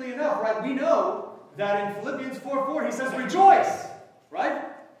 interestingly enough, right, we know that in Philippians 4:4 he says, "Rejoice!" Right?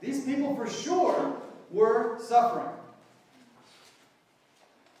 These people for sure were suffering.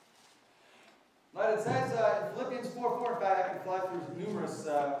 Right, it says in Philippians 4:4, in fact, I can fly through numerous,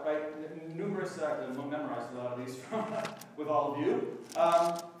 I memorized a lot of these with all of you.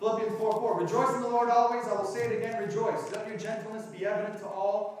 Philippians 4:4, "Rejoice in the Lord always. I will say it again, rejoice. Let your gentleness be evident to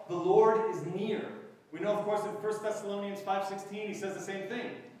all. The Lord is near." We know, of course, in 1 Thessalonians 5:16, he says the same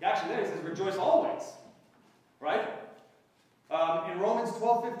thing. Actually, there he says, "Rejoice always." Right? In Romans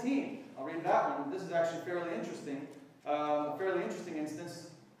 12:15, I'll read that one. This is actually fairly interesting instance.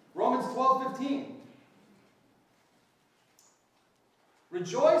 Romans 12:15.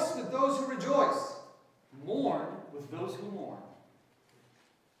 "Rejoice with those who rejoice. Mourn with those who mourn."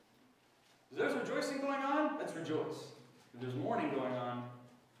 If there's rejoicing going on, let's rejoice. If there's mourning going on,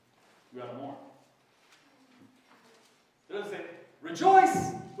 we gotta mourn. It doesn't say,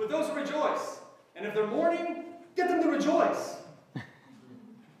 "Rejoice with those who rejoice." And if they're mourning, get them to rejoice. You're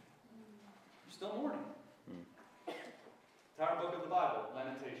still mourning. Entire book of the Bible,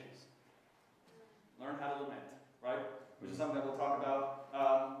 Lamentations. Learn how to lament, right? Which is something that we'll talk about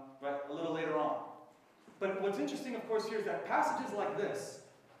right, a little later on. But what's interesting, of course, here is that passages like this,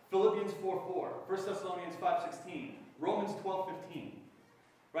 Philippians 4:4, 1 Thessalonians 5:16, Romans 12:15,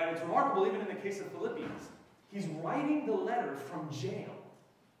 right? It's remarkable, even in the case of Philippians, he's writing the letter from jail.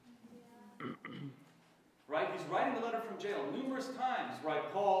 Right? He's writing the letter from jail. Numerous times,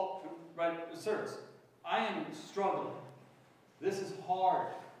 right, Paul, right, asserts, "I am struggling. This is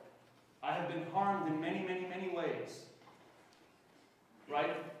hard. I have been harmed in many, many, many ways."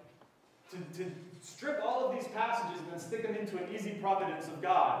 Right? To strip all of these passages and then stick them into an easy providence of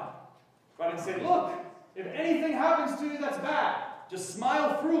God, right, and say, "Look, if anything happens to you that's bad, just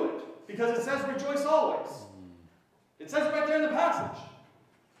smile through it, because it says rejoice always." It says it right there in the passage.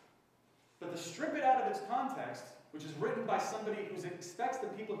 But to strip it out of its context, which is written by somebody who expects the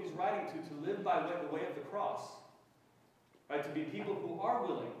people he's writing to live by the way of the cross, right, to be people who are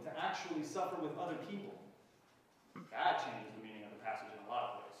willing to actually suffer with other people, that changes the meaning of the passage in a lot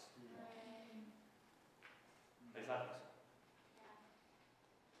of ways.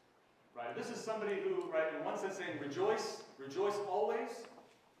 Right? This is somebody who, right, in one sense saying rejoice, rejoice always,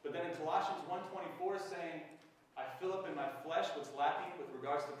 but then in Colossians 1:24 saying, "I fill up in my flesh what's lacking with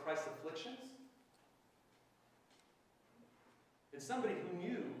regards to Christ's afflictions." It's somebody who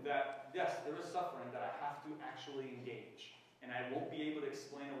knew that, yes, there is suffering that I have to actually engage, and I won't be able to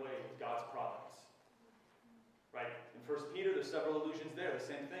explain away with God's providence. Right? In 1 Peter, there's several allusions there, the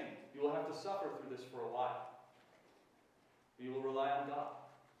same thing. You will have to suffer through this for a while. You will rely on God.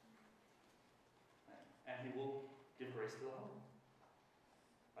 And He will give grace to the humble.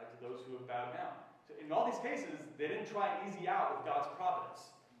 Right, to those who have bowed down. So in all these cases, they didn't try and easy out with God's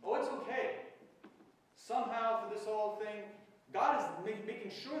providence. Oh, it's okay. Somehow, for this whole thing, God is making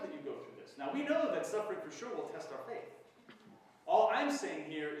sure that you go through this. Now, we know that suffering for sure will test our faith. All I'm saying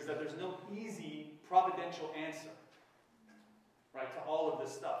here is that there's no easy providential answer, right, to all of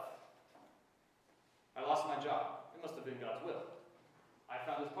this stuff. I lost my job. It must have been God's will. I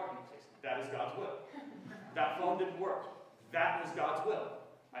found this parking place. That is God's will. That phone didn't work. That was God's will.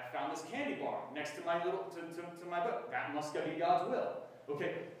 I found this candy bar next to my little to my book. That must be God's will.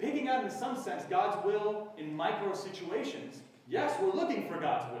 Okay, picking out in some sense God's will in micro situations. Yes, we're looking for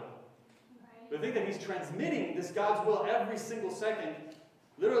God's will. But I think that He's transmitting this God's will every single second,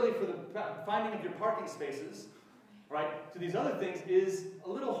 literally for the finding of your parking spaces, right, to these other things is a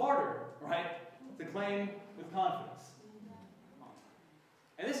little harder, right, to claim with confidence.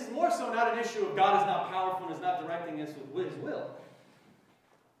 And this is more so not an issue of God is not powerful and is not directing us with His will.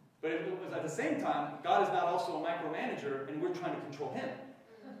 But at the same time, God is not also a micromanager and we're trying to control Him.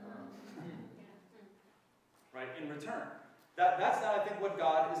 Right, in return. That's not, I think, what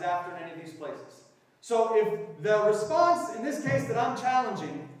God is after in any of these places. So if the response in this case that I'm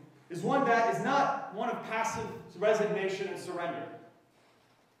challenging is one that is not one of passive resignation and surrender,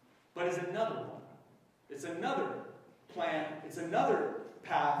 but is another one. It's another plan. It's another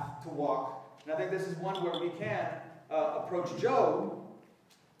path to walk. And I think this is one where we can approach Job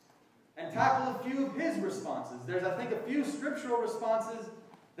and tackle a few of his responses. There's, I think, a few scriptural responses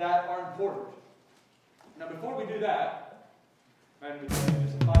that are important. Now, before we do that, right, we're going to do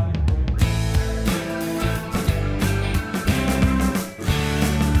just a 5-minute break.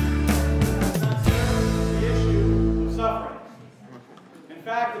 Let's not serve the issue of suffering. In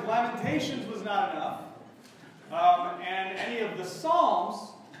fact, if Lamentations was not enough, and any of the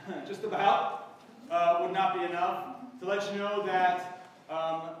Psalms, just about, would not be enough to let you know that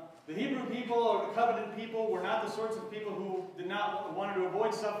the Hebrew people or the covenant people were not the sorts of people who did not wanted to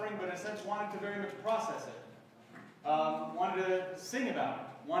avoid suffering, but in a sense wanted to very much process it. Wanted to sing about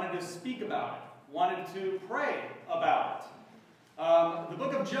it, wanted to speak about it, wanted to pray about it. The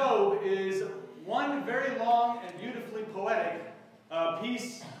book of Job is one very long and beautifully poetic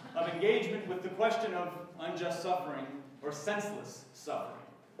piece of engagement with the question of unjust suffering or senseless suffering.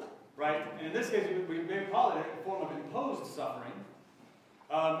 Right? And in this case, we may call it a form of imposed suffering.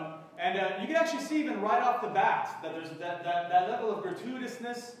 You can actually see even right off the bat that there's that level of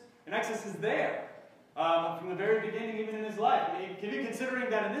gratuitousness and excess is there from the very beginning, even in his life. I mean, considering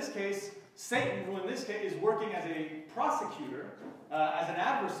that in this case, Satan, who in this case is working as a prosecutor, as an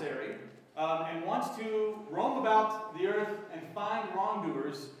adversary, and wants to roam about the earth and find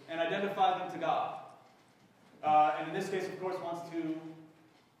wrongdoers and identify them to God. And in this case, of course, wants to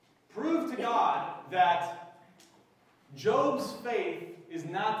prove to God that Job's faith is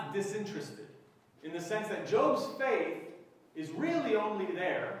not disinterested, in the sense that Job's faith is really only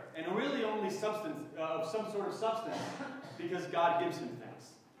there, and really only substance, of some sort of substance, because God gives him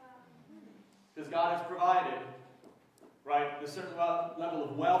things. Because God has provided, right, a certain level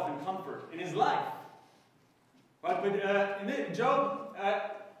of wealth and comfort in his life. Right, but Job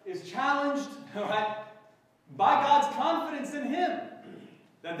is challenged, right, by God's confidence in him,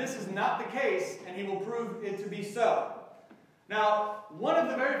 that this is not the case, and he will prove it to be so. Now, one of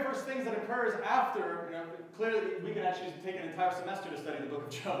the very first things that occurs after, clearly we can actually take an entire semester to study the book of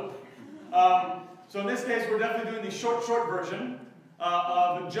Job. So in this case, we're definitely doing the short version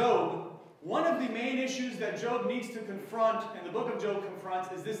of Job. One of the main issues that Job needs to confront, and the book of Job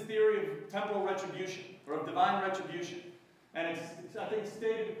confronts, is this theory of temporal retribution, or of divine retribution. And it's I think,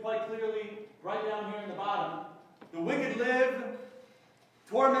 stated quite clearly right down here in the bottom. The wicked live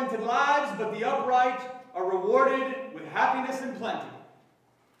tormented lives, but the upright are rewarded with happiness and plenty.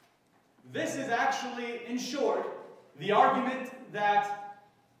 This is actually, in short, the argument that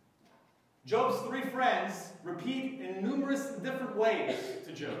Job's three friends repeat in numerous different ways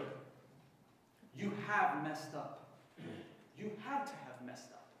to Job. You have messed up. You had to have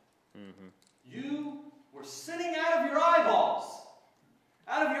messed up. Mm-hmm. You were sinning out of your eyeballs,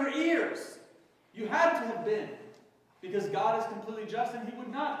 out of your ears. You had to have been, because God is completely just and he would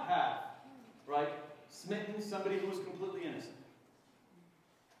not have, right, smitten somebody who was completely innocent.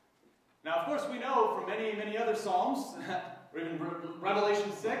 Now, of course, we know from many other Psalms, or even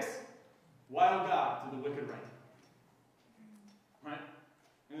Revelation 6, why, oh God, did the wicked reign? Right?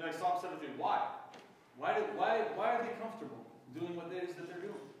 And like Psalm 73, why? Why are they comfortable doing what it is that they're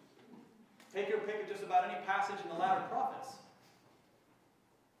doing? Take your pick of just about any passage in the latter prophets.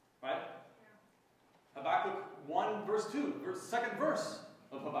 Right? Habakkuk 1 verse 2, second verse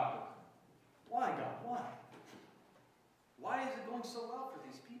of Habakkuk. Why, God? Why? Why is it going so well for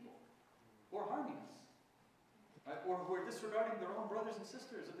these people who are harming us? Right? Or who are disregarding their own brothers and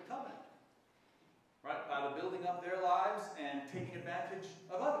sisters of the covenant? Right? By the building up their lives and taking advantage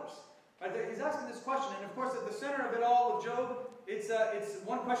of others. Right? He's asking this question, and of course at the center of it all with Job, it's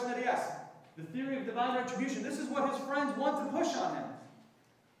one question that he asks. The theory of divine retribution. This is what his friends want to push on him.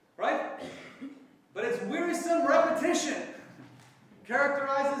 Right? But it's wearisome repetition.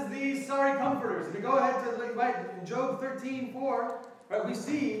 Characterizes these sorry comforters. If you go ahead to in Job 13:4, right, we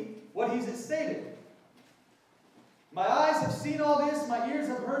see what he's stated. My eyes have seen all this, my ears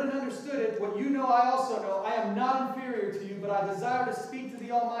have heard and understood it. What you know, I also know. I am not inferior to you, but I desire to speak to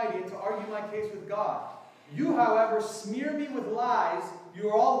the Almighty and to argue my case with God. You, however, smear me with lies. You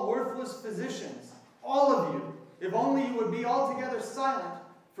are all worthless physicians. All of you. If only you would be altogether silent.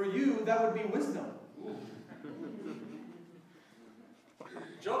 For you, that would be wisdom. Ooh.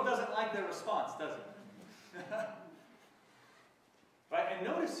 Job doesn't like their response, does he? Right? And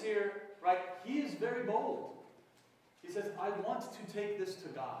notice here, right, he is very bold. He says, I want to take this to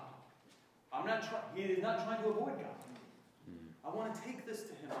God. He is not trying to avoid God. I want to take this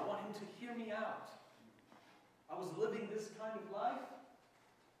to him. I want him to hear me out. I was living this kind of life.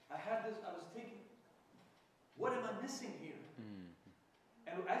 I was taking, what am I missing here?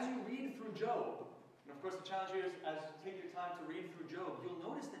 And as you read through Job, and of course the challenge here is as you take your time to read through Job, you'll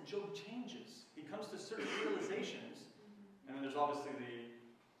notice that Job changes. He comes to certain realizations, and then there's obviously the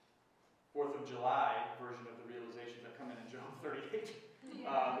 4th of July version of the realizations that come in Job 38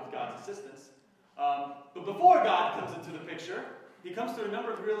 with God's assistance. But before God comes into the picture, he comes to a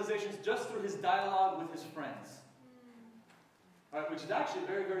number of realizations just through his dialogue with his friends. Right, which is actually a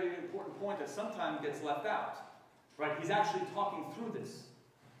very, very important point that sometimes gets left out. Right, he's actually talking through this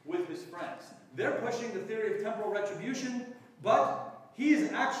with his friends. They're pushing the theory of temporal retribution, but he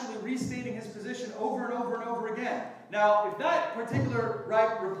is actually restating his position over and over and over again. Now, if that particular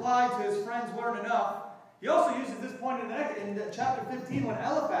reply to his friends weren't enough, he also uses this point in chapter 15 when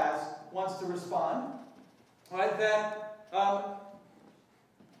Eliphaz wants to respond, right, that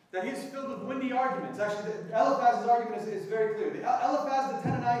he's filled with windy arguments. Actually, Eliphaz's argument is very clear. Eliphaz the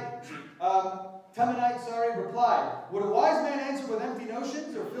Temanite, replied, would a wise man answer with empty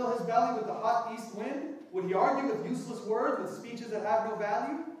notions or fill his belly with the hot east wind? Would he argue with useless words, with speeches that have no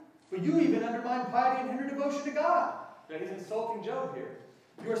value? But you even undermine piety and hinder devotion to God. Yeah, he's insulting Job here.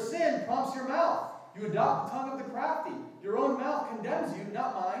 Your sin prompts your mouth. You adopt the tongue of the crafty. Your own mouth condemns you,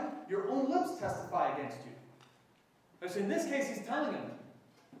 not mine. Your own lips testify against you. So in this case, he's telling him,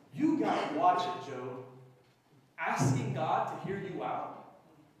 you got to watch it, Job. Asking God to hear you out.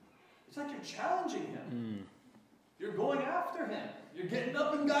 It's like you're challenging him. You're going after him. You're getting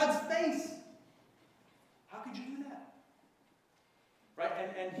up in God's face. How could you do that? Right?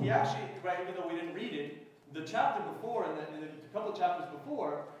 And he actually, right, even though we didn't read it, the chapter before, and a couple of chapters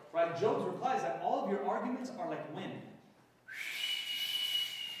before, right, Job's reply is that all of your arguments are like wind.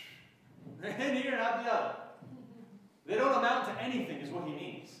 In here and out the other. They don't amount to anything, is what he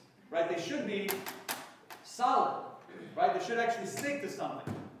means. Right? They should be solid. Right? They should actually stick to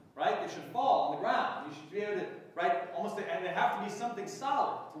something. Right? They should fall on the ground. You should be able to, right, and they have to be something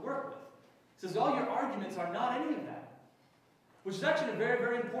solid to work with. It says all your arguments are not any of that. Which is actually a very,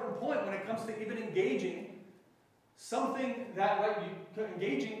 very important point when it comes to even engaging something that, right,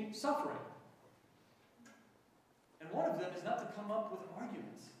 engaging suffering. And one of them is not to come up with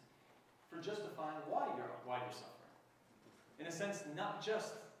arguments for justifying why you're suffering. In a sense, not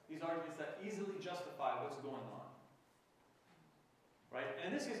just these arguments that easily justify what's going on. Right?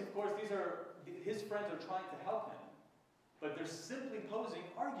 And in this case, of course, his friends are trying to help him, but they're simply posing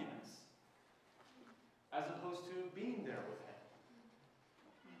arguments as opposed to being there with him,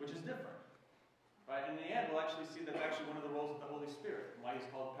 which is different. Right? And in the end, we'll actually see that's actually one of the roles of the Holy Spirit, and why he's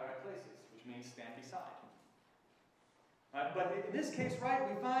called paraklesis, which means stand beside. Right? But in this case, right,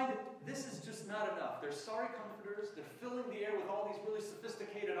 we find this is just not enough. They're sorry comforters. They're filling the air with all these really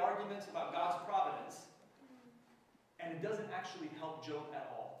sophisticated arguments about God's providence. And it doesn't actually help Job at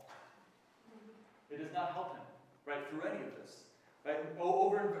all. It does not help him, right, through any of this. Right?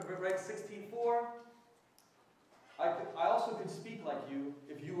 Over in 16:4, I also could speak like you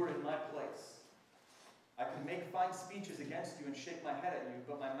if you were in my place. I could make fine speeches against you and shake my head at you,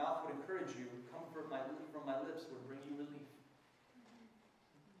 but my mouth would encourage you. Comfort from my lips would bring you relief.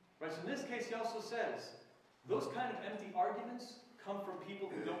 Right, so in this case, he also says, those kind of empty arguments come from people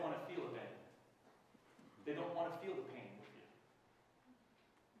who don't want to feel a pain. They don't want to feel the pain with you.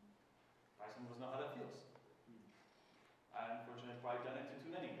 Right, some of us know how that feels. I unfortunately have probably done it to too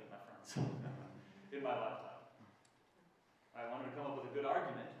many of my friends in my lifetime. I wanted to come up with a good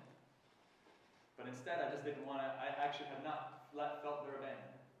argument, but instead I just didn't want to, I actually have not felt their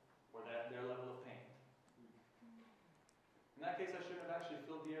abandonment or their level of pain. In that case, I shouldn't have actually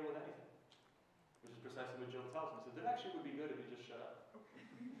filled the air with anything, which is precisely what Job tells me. He says, it actually would be good if you just shut up.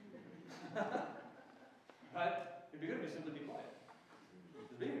 Right? It'd be good if you simply be quiet.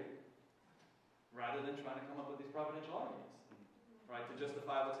 Just be here. Rather than trying to come up with these providential arguments, right, to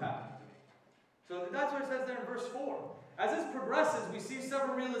justify what's happening to me. So that's what it says there in verse 4. As this progresses, we see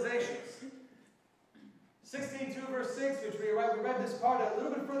several realizations. 16:2 verse 6, which we read this part a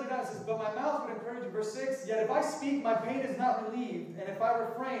little bit further down, it says, but my mouth would encourage you, verse 6, yet if I speak, my pain is not relieved, and if I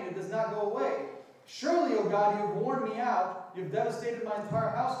refrain, it does not go away. Surely, O God, you have worn me out, you have devastated my entire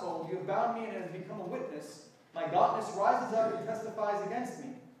household, you have bound me and it has become a witness. My godness rises up and testifies against me.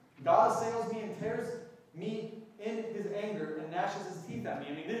 God assails me and tears me in his anger and gnashes his teeth at me.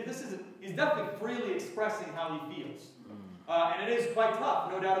 I mean, he's definitely freely expressing how he feels. And it is quite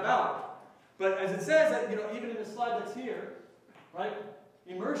tough, no doubt about it. But as it says, that, even in the slide that's here, right,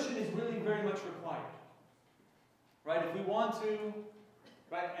 immersion is really very much required. Right? If we want to,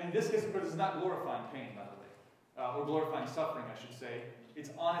 right, and in this case, of course, it's not glorifying pain, by the way, or glorifying suffering, I should say. It's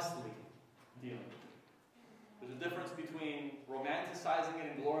honestly dealing with it. There's a difference between romanticizing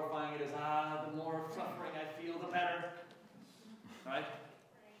it and glorifying it as, the more suffering I feel, the better. Right?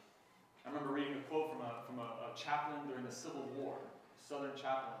 I remember reading a quote from a chaplain during the Civil War, a Southern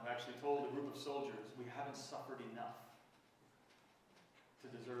chaplain, who actually told a group of soldiers, we haven't suffered enough to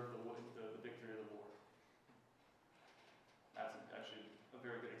deserve the victory of the war. That's actually a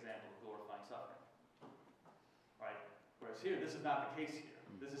very good example of glorifying suffering. Right? Whereas here, this is not the case here.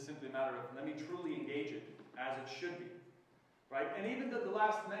 This is simply a matter of, let me truly engage it as it should be. Right? And even the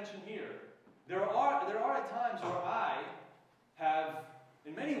last mention here, there are at times where I have,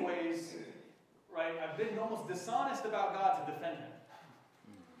 in many ways, right, I've been almost dishonest about God to defend him.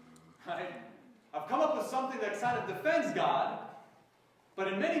 Right? I've come up with something that kind of defends God, but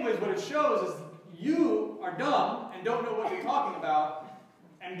in many ways what it shows is you are dumb and don't know what you're talking about,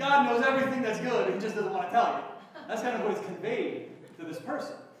 and God knows everything that's good, he just doesn't want to tell you. That's kind of what is conveyed to this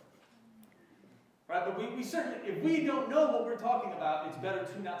person. Right? But we certainly, if we don't know what we're talking about, it's better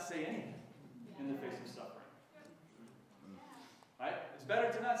to not say anything in the face of suffering. Right? It's better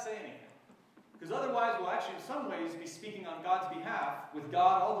to not say anything. Because otherwise we'll actually in some ways be speaking on God's behalf, with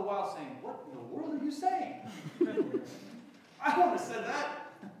God all the while saying, what in the world are you saying? I wouldn't have said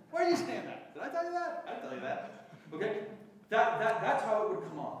that. Where are you saying that? Did I tell you that? I didn't tell you that. Okay? That's how it would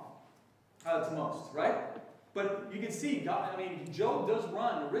come off. To most, right? But you can see, God, Job does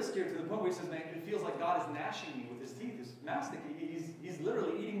run a risk here to the point where he says, man, it feels like God is gnashing me with his teeth. He's masticing. He's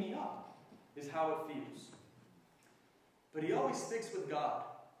literally eating me up, is how it feels. But he always sticks with God.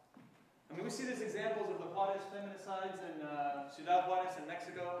 We see these examples of the Juarez feminicides in Ciudad Juarez in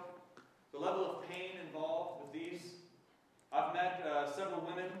Mexico. The level of pain involved with these. I've met several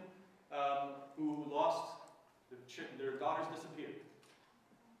women who lost their daughters disappeared.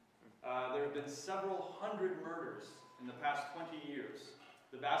 There have been several hundred murders in the past 20 years.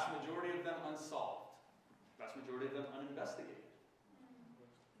 The vast majority of them unsolved. The vast majority of them uninvestigated.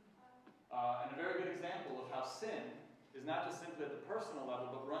 And a very good example of how sin is not just simply at the personal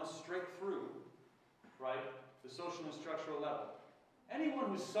level, but runs straight through, right, the social and structural level. Anyone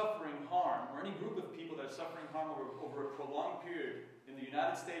who's suffering harm, or any group of people that are suffering harm over a prolonged period in the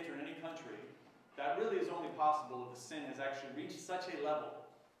United States or in any country, that really is only possible if the sin has actually reached such a level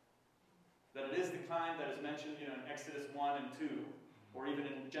that it is the kind that is mentioned in Exodus 1 and 2, or even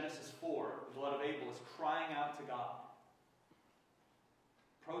in Genesis 4, the blood of Abel is crying out to God,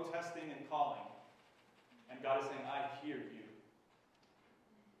 protesting and calling. And God is saying, I hear you.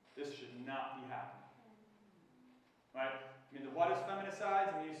 This should not be happening. Right? The Juarez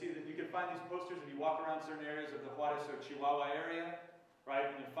feminicides, you see that you can find these posters if you walk around certain areas of the Juarez or Chihuahua area,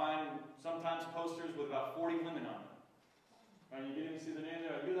 right? And you find sometimes posters with about 40 women on them. Right? You can even see the name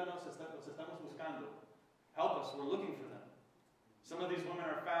there, Ayúdanos, los estamos buscando. Help us, we're looking for them. Some of these women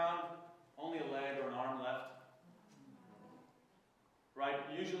are found, only a leg or an arm left. Right?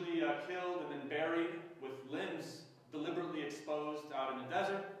 Usually killed and then buried with limbs deliberately exposed out in the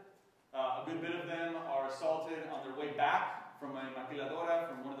desert. A good bit of them are assaulted on their way back from a maquiladora,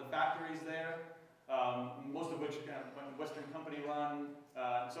 from one of the factories there, most of which Western company run,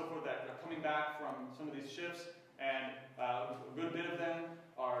 and so forth, that are coming back from some of these shifts. And a good bit of them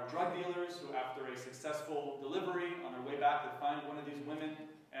are drug dealers who, after a successful delivery, on their way back, they find one of these women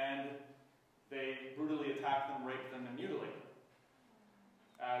and they brutally attack them, rape them, and mutilate them,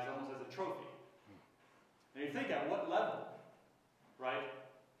 almost as a trophy. you think at what level, right,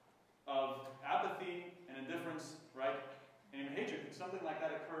 of apathy and indifference, right, and even hatred, could something like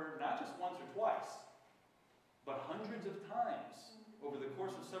that occur not just once or twice, but hundreds of times over the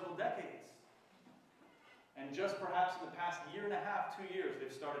course of several decades? And just perhaps in the past year and a half, 2 years,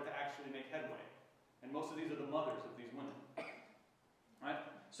 they've started to actually make headway. And most of these are the mothers of these women. Right?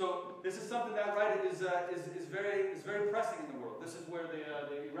 So this is something that, right, is very pressing in the world. This is where they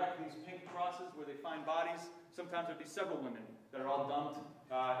erect these pink crosses, where they find bodies. Sometimes there'd be several women that are all dumped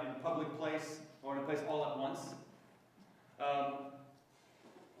in a public place or in a place all at once.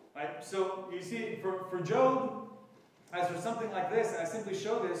 Right? So you see, for Job, as for something like this, and I simply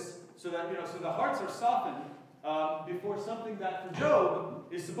show this so that, so the hearts are softened before something that for Job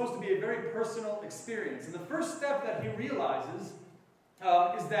is supposed to be a very personal experience. And the first step that he realizes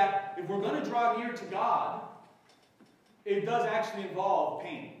is that if we're going to draw near to God, it does actually involve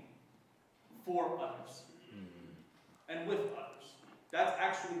pain for others and with others. That's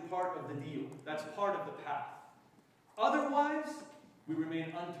actually part of the deal. That's part of the path. Otherwise, we remain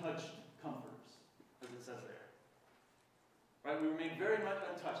untouched comforters, as it says there. Right? We remain very much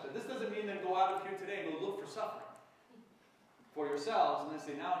untouched. And this doesn't mean then go out of here today and go look for suffering for yourselves and then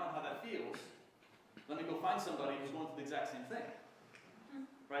say, now I know how that feels. Let me go find somebody who's going through the exact same thing.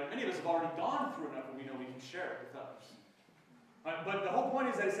 Right? Many of us have already gone through enough and we know we can share it with others. Right? But the whole point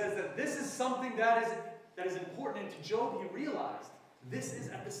is that it says that this is something that is important. And to Job, he realized this is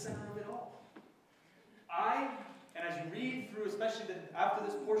at the center of it all. And as you read through, especially after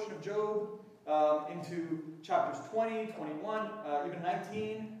this portion of Job, into chapters 20, 21, even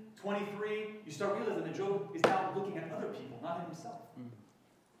 19, 23, you start realizing that Job is now looking at other people, not himself.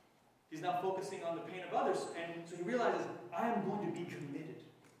 He's now focusing on the pain of others. And so he realizes, I am going to be committed.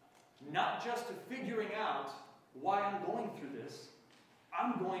 Not just to figuring out why I'm going through this,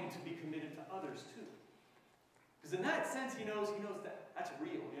 I'm going to be committed to others too. Because in that sense, he knows that that's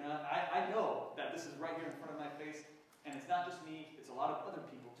real. I know that this is right here in front of my face, and it's not just me, it's a lot of other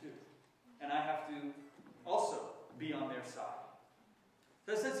people too. And I have to also be on their side.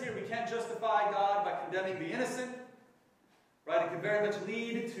 So it says here, we can't justify God by condemning the innocent. Right? It can very much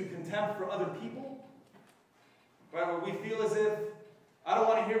lead to contempt for other people. Right? Where we feel as if, I don't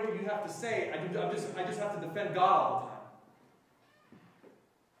want to hear what you have to say. I just have to defend God all the time.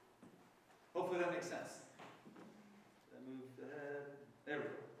 Hopefully that makes sense. There we go.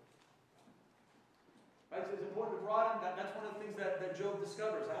 Right? So it's important to broaden. That's one of the things that Job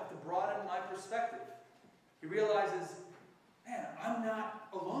discovers. I have to broaden my perspective. He realizes, man, I'm not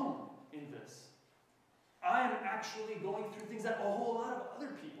alone in this. I am actually going through things that a whole lot of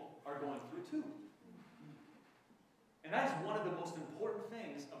other people are going through too. And that is one of the most important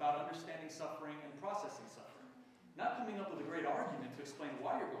things about understanding suffering and processing suffering. Not coming up with a great argument to explain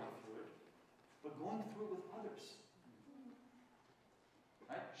why you're going through it, but going through it with others.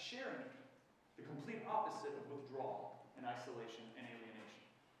 Right? Sharing it. The complete opposite of withdrawal and isolation and alienation.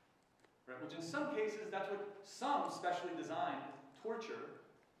 Right? Which in some cases, that's what some specially designed torture,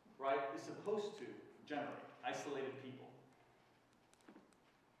 right, is supposed to generate. Isolated people.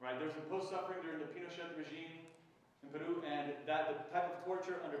 Right? There's imposed suffering during the Pinochet regime in Peru, and the type of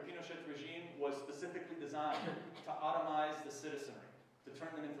torture under Pinochet's regime was specifically designed to atomize the citizenry, to turn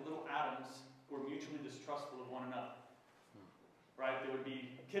them into little atoms who were mutually distrustful of one another. Right? They would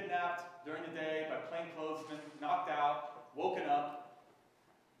be kidnapped during the day by plainclothesmen, knocked out, woken up,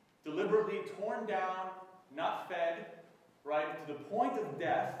 deliberately torn down, not fed, right, to the point of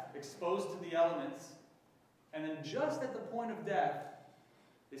death, exposed to the elements, and then just at the point of death,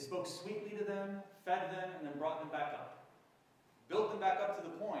 they spoke sweetly to them, fed them, and then brought them back up. Built them back up to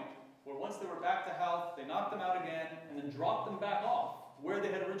the point where once they were back to health, they knocked them out again, and then dropped them back off where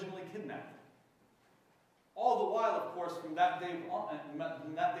they had originally kidnapped them. All the while, of course, from that day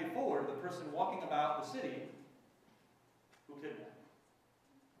forward, the person walking about the city who kidnapped them.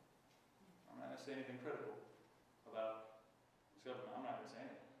 I'm not going to say anything critical about this government. I'm not going to say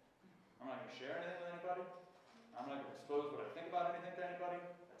anything. I'm not going to share anything with anybody. I'm not going to expose what I think about anything to anybody.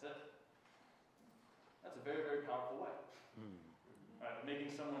 That's it. That's a very, very powerful way. Right?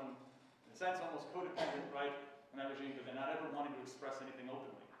 Making someone, in a sense, almost codependent, right, in that regime, but they're not ever wanting to express anything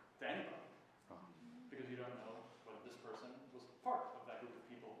openly to anybody. Because you don't know whether this person was part of that group of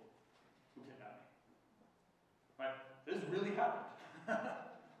people who kidnapped me. Right? This really happened.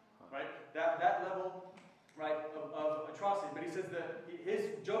 Right? That level, right, of atrocity. But he says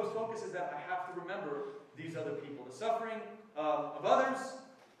that Job's focus is that I have to remember these other people. The suffering of others.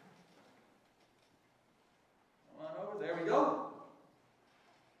 Come on over. There we go.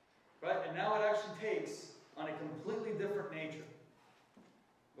 Right? And now it actually takes on a completely different nature.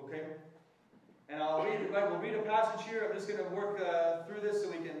 Okay? And I'll read right? We'll read a passage here. I'm just going to work through this so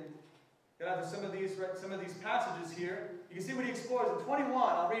we can get out to some of these passages here. You can see what he explores in 21.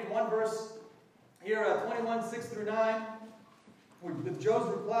 I'll read one verse here, 21, 6 through 9, with Job's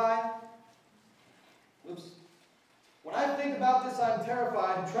reply. Oops. When I think about this, I am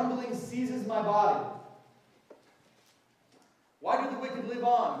terrified. Trembling seizes my body. Why do the wicked live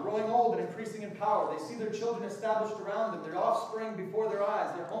on, growing old and increasing in power? They see their children established around them, their offspring before their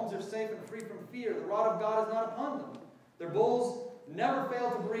eyes. Their homes are safe and free from fear. The rod of God is not upon them. Their bulls never fail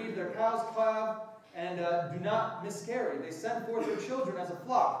to breed. Their cows calve and do not miscarry. They send forth their children as a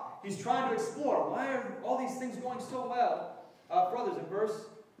flock. He's trying to explore, why are all these things going so well for others? In verse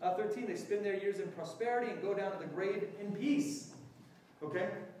 13, they spend their years in prosperity and go down to the grave in peace. Okay?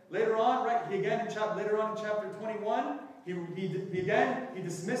 Later on, right, later on in chapter 21, he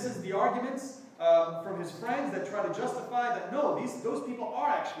dismisses the arguments from his friends that try to justify that, no, those people are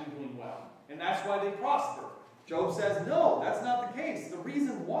actually doing well, and that's why they prosper. Job says, no, that's not the case. The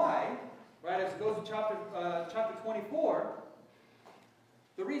reason why, right, as it goes to chapter 24,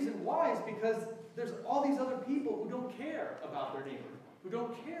 the reason why is because there's all these other people who don't care about their neighbor, who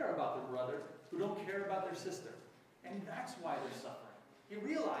don't care about their brother, who don't care about their sister. And that's why they're suffering. He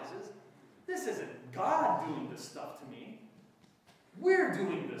realizes, this isn't God doing this stuff to me. We're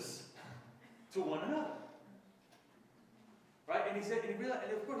doing this to one another. Right? And he said,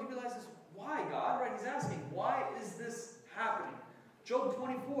 and of course he realizes, why, God? Right? He's asking, why is this happening? Job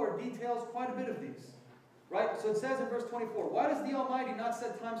 24 details quite a bit of these. Right? So it says in verse 24, why does the Almighty not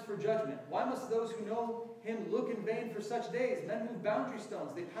set times for judgment? Why must those who know him look in vain for such days? Men move boundary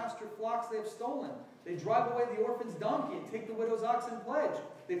stones. They pasture flocks they have stolen. They drive away the orphan's donkey and take the widow's ox in pledge.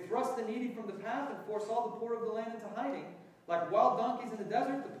 They thrust the needy from the path and force all the poor of the land into hiding. Like wild donkeys in the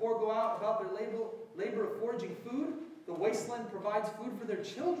desert, the poor go out about their labor of foraging food. The wasteland provides food for their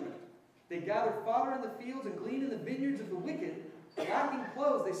children. They gather fodder in the fields and glean in the vineyards of the wicked. Lacking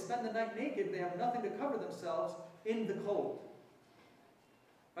clothes, they spend the night naked. They have nothing to cover themselves in the cold.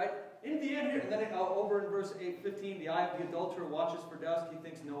 Right? In the end here, and then over in verse 15, the eye of the adulterer watches for dusk. He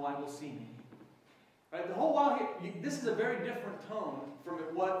thinks, no eye will see me. Right? The whole while here, this is a very different tone from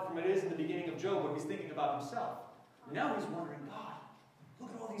it is in the beginning of Job, where he's thinking about himself. Now he's wondering, God, look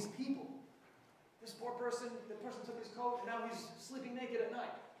at all these people. This poor person, the person took his coat, and now he's sleeping naked at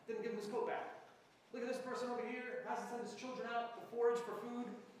night. Didn't give him his coat back. Look at this person over here, hasn't sent his children out to forage for food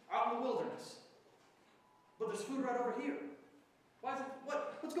out in the wilderness. But there's food right over here. Why is it,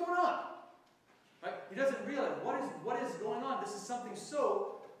 what's going on? Right? He doesn't realize what is going on. This is something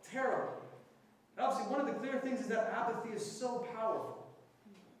so terrible. And obviously, one of the clear things is that apathy is so powerful.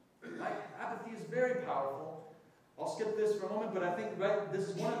 Right? Apathy is very powerful. I'll skip this for a moment, but I think this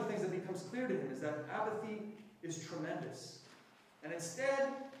is one of the things that becomes clear to him, is that apathy is tremendous. And instead,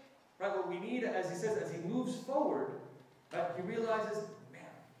 right, what we need, as he says, as he moves forward, right, he realizes, man,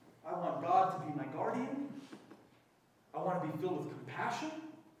 I want God to be my guardian. I want to be filled with compassion.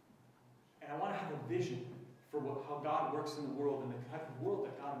 And I want to have a vision for how God works in the world and the type of world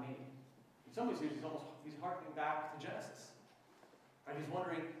that God made. In some ways, he's harkening back to Genesis. Right? He's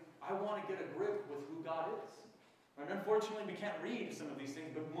wondering, I want to get a grip with who God is. And unfortunately, we can't read some of these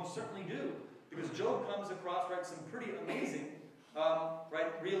things, but most certainly do. Because Job comes across, right, some pretty amazing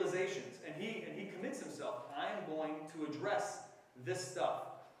realizations. And he commits himself, I am going to address this stuff.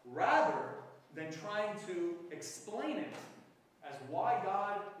 Rather than trying to explain it as why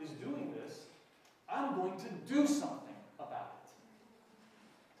God is doing this, I'm going to do something about it.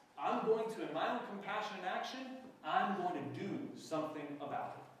 I'm going to, in my own compassion and action, I'm going to do something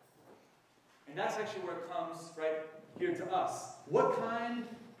about it. And that's actually where it comes right here to us. What kind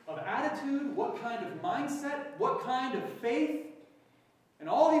of attitude, what kind of mindset, what kind of faith, and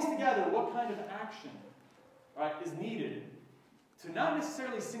all these together, what kind of action, right, is needed to not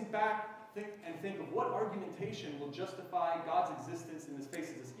necessarily sink back and think of what argumentation will justify God's existence in the face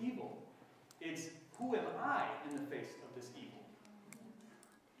of this evil. It's, who am I in the face of this evil?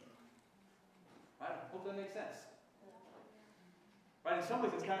 Right? Hope that makes sense. Right? In some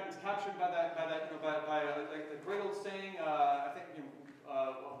ways, it's captured by the great old saying. I think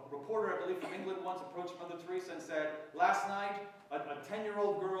a reporter, I believe, from England once approached Mother Teresa and said, "Last night, a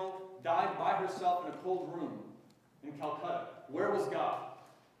 10-year-old girl died by herself in a cold room in Calcutta. Where was God?"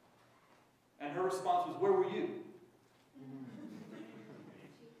 And her response was, "Where were you?"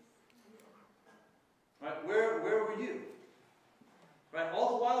 Right? Where were you? Right?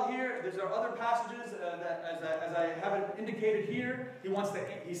 All the while here, there's our other passages that, as I have it indicated here,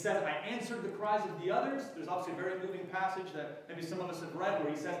 he says, "I answered the cries of the others." There's obviously a very moving passage that maybe some of us have read,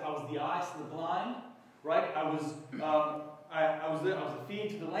 where he says, "I was the eyes to the blind." Right? I I was a feed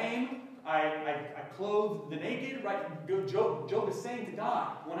to the lame. I clothed the naked, right? Job is saying to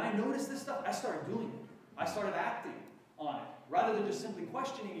God, when I noticed this stuff, I started doing it. I started acting on it. Rather than just simply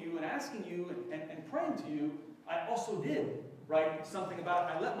questioning you and asking you and praying to you, I also did, right, something about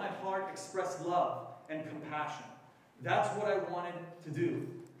it. I let my heart express love and compassion. That's what I wanted to do.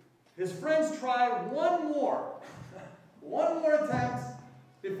 His friends try one more attempt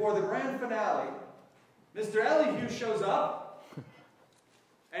before the grand finale. Mr. Elihu shows up,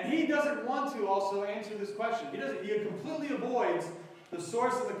 and he doesn't want to also answer this question. He completely avoids the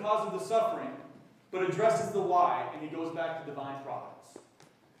source and the cause of the suffering, but addresses the why, and he goes back to divine providence.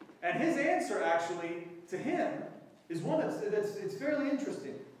 And his answer, actually, to him, is one it's fairly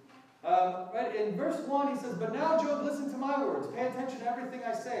interesting. Right? In verse 1, he says, "But now, Job, listen to my words. Pay attention to everything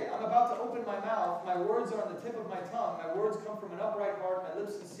I say. I'm about to open my mouth. My words are on the tip of my tongue. My words come from an upright heart. My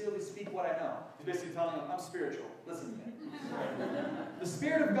lips sincerely speak what I know." He's basically telling him, I'm spiritual. Listen to me. "The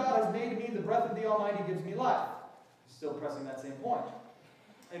Spirit of God has made me. The breath of the Almighty gives me life." Still pressing that same point.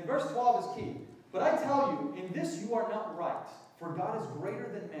 And verse 12 is key. "But I tell you, in this you are not right, for God is greater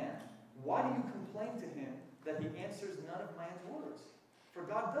than man. Why do you complain to him that he answers none of man's words? For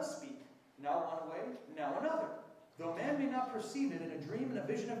God does speak, now one way, now another. Though man may not perceive it in a dream and a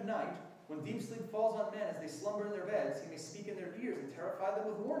vision of night, when deep sleep falls on men as they slumber in their beds, he may speak in their ears and terrify them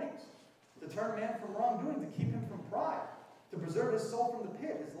with warnings, to turn man from wrongdoing, to keep him from pride, to preserve his soul from the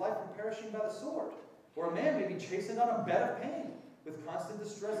pit, his life from perishing by the sword. Or a man may be chastened on a bed of pain, with constant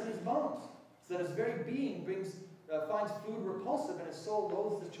distress in his bones, so that his very being finds food repulsive, and his soul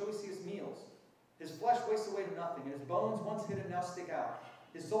loathes the choicest meals. His flesh wastes away to nothing, and his bones, once hidden, now stick out.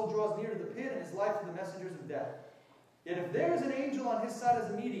 His soul draws near to the pit, and his life to the messengers of death. Yet if there is an angel on his side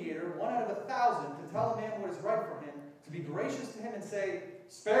as a mediator, 1 out of 1,000, to tell a man what is right for him, to be gracious to him and say,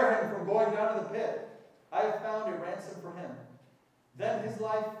 'Spare him from going down to the pit,' I have found a ransom for him. Then his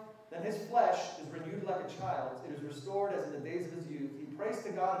flesh is renewed like a child's. It is restored as in the days of his youth. He prays to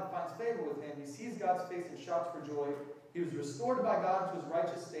God and finds favor with him. He sees God's face and shouts for joy. He was restored by God to his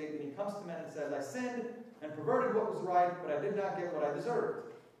righteous state, and he comes to men and says, 'I sinned and perverted what was right, but I did not get what I deserved.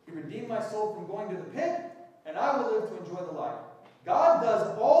 He redeemed my soul from going to the pit, and I will live to enjoy the light.' God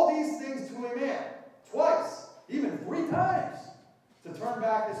does all these things to a man, twice, even 3 times, to turn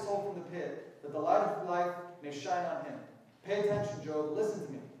back his soul from the pit, that the light of life may shine on him. Pay attention, Job. Listen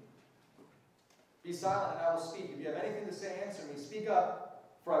to me. Be silent, and I will speak. If you have anything to say, answer me. Speak up,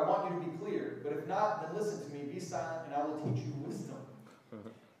 for I want you to be clear. But if not, then listen to me. Be silent, and I will teach you wisdom."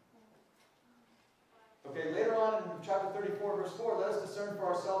 Okay, later on in chapter 34, verse 4, "Let us discern for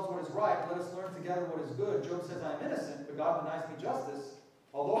ourselves what is right. Let us learn together what is good." Job says, "I am innocent, but God denies me justice.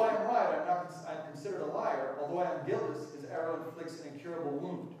 Although I am right, I am considered a liar. Although I am guiltless, his arrow inflicts an incurable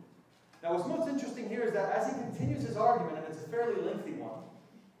wound." Now, what's most interesting here is that as he continues his argument, and it's a fairly lengthy one,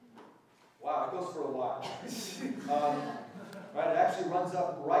 wow, it goes for a while. Right, it actually runs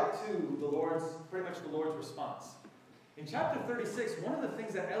up right to pretty much the Lord's response. In chapter 36, one of the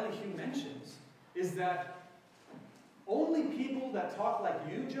things that Elihu mentions is that only people that talk like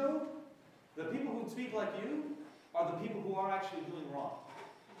you, Job, the people who speak like you, are the people who are actually doing wrong.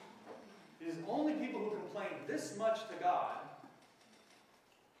 It is only people who complain this much to God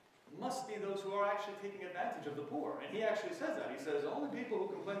must be those who are actually taking advantage of the poor. And he actually says that. He says only people who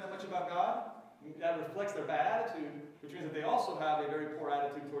complain that much about God, that reflects their bad attitude, which means that they also have a very poor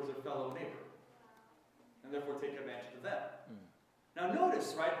attitude towards their fellow neighbor, and therefore take advantage of them. Now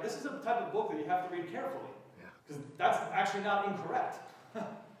notice, right, this is a type of book that you have to read carefully, because that's actually not incorrect,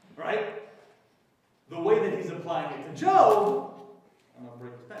 right? The way that he's applying it to Job, I'm going to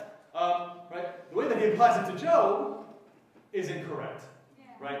break this pen, right? The way that he applies it to Job is incorrect,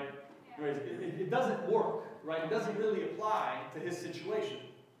 right? It doesn't work, right? It doesn't really apply to his situation.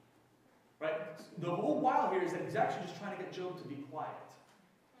 Right? The whole while here is that he's actually just trying to get Job to be quiet,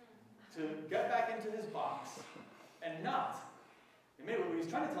 to get back into his box, and not. And maybe what he's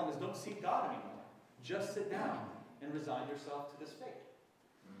trying to tell him is don't seek God anymore. Just sit down and resign yourself to this fate.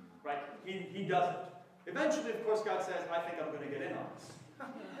 Right? He doesn't. Eventually, of course, God says, "I think I'm going to get in on this."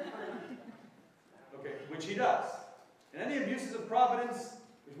 Okay, which he does. And any abuses of providence,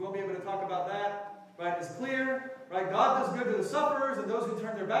 which we won't be able to talk about that, right, is clear. Right? God does good to the sufferers, and those who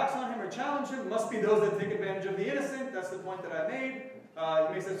turn their backs on him or challenge him must be those that take advantage of the innocent. That's the point that I made.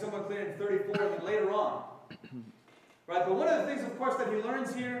 He makes that somewhat clear in 34 and then later on. Right? But one of the things, of course, that he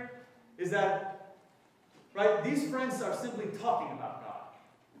learns here is that, right, these friends are simply talking about God.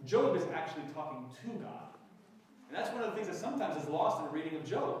 Job is actually talking to God. And that's one of the things that sometimes is lost in the reading of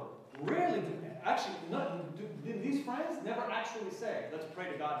Job. Rarely do these friends never actually say, "Let's pray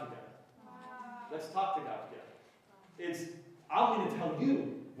to God together. Let's talk to God together." It's, I'm going to tell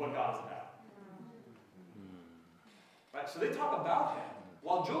you what God's about. Right? So they talk about him,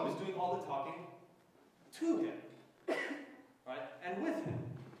 while Job is doing all the talking to him. Right? And with him.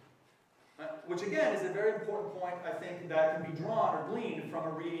 Right? Which again is a very important point, I think, that can be drawn or gleaned from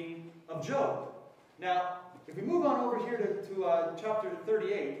a reading of Job. Now, if we move on over here to chapter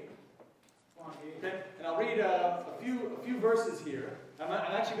 38, okay, and I'll read a few verses here. I'm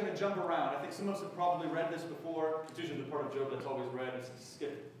actually going to jump around. I think some of us have probably read this before. It's usually the part of Job that's always read. It's to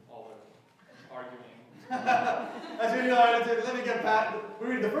skip all the arguing. That's usually let me get back. We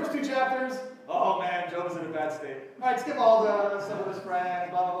read the first 2 chapters. Oh man, Job is in a bad state. All right, skip all the stuff with his friends.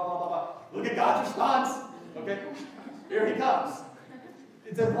 Blah blah blah blah blah. Look at God's response. Okay, here he comes.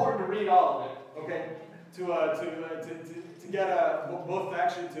 It's important to read all of it. Okay, to get both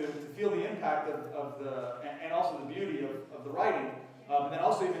actually to feel the impact of the and also the beauty of the writing. And then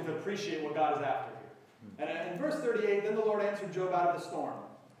also even to appreciate what God is after here. And in verse 38, then the Lord answered Job out of the storm.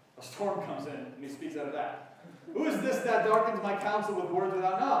 A storm comes in, and he speaks out of that. Who is this that darkens my counsel with words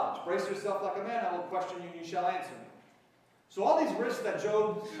without knowledge? Brace yourself like a man, I will question you, and you shall answer me. So all these risks that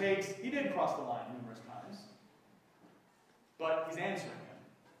Job takes, he did cross the line numerous times. But he's answering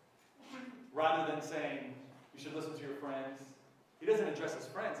him. Rather than saying, you should listen to your friends. He doesn't address his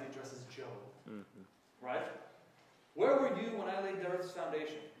friends, he addresses Job. Right? Where were you when I laid the earth's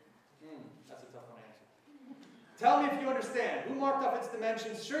foundation? That's a tough one to answer. Tell me if you understand. Who marked off its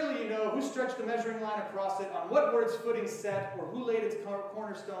dimensions? Surely you know. Who stretched the measuring line across it? On what were its footing set? Or who laid its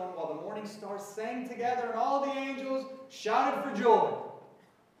cornerstone while the morning stars sang together and all the angels shouted for joy?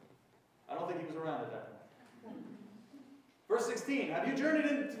 I don't think he was around at that point. Verse 16. Have you journeyed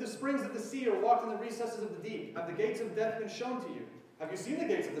into the springs of the sea or walked in the recesses of the deep? Have the gates of death been shown to you? Have you seen the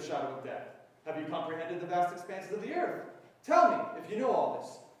gates of the shadow of death? Have you comprehended the vast expanses of the earth? Tell me, if you know all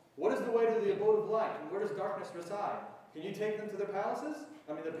this. What is the way to the abode of light, and where does darkness reside? Can you take them to their palaces?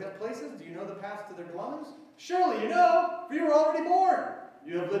 Their places? Do you know the paths to their dwellings? Surely you know, for you were already born.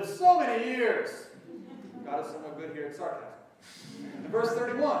 You have lived so many years. God is somewhat good here at sarcasm. In verse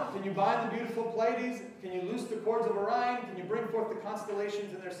 31, can you bind the beautiful Pleiades? Can you loose the cords of Orion? Can you bring forth the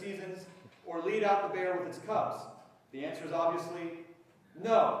constellations in their seasons, or lead out the bear with its cubs? The answer is obviously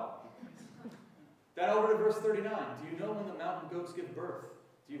no. Then over to verse 39. Do you know when the mountain goats give birth?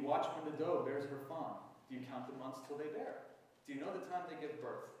 Do you watch when the doe bears her fawn? Do you count the months till they bear? Do you know the time they give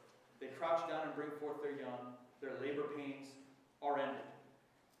birth? They crouch down and bring forth their young. Their labor pains are ended.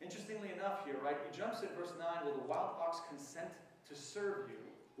 Interestingly enough here, right, he jumps in verse 9. Will the wild ox consent to serve you?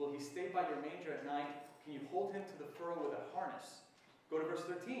 Will he stay by your manger at night? Can you hold him to the furrow with a harness? Go to verse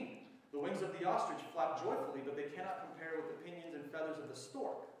 13. The wings of the ostrich flap joyfully, but they cannot compare with the pinions and feathers of the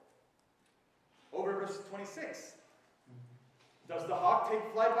stork. Over verse 26. Does the hawk take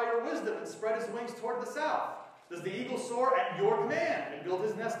flight by your wisdom and spread his wings toward the south? Does the eagle soar at your command and build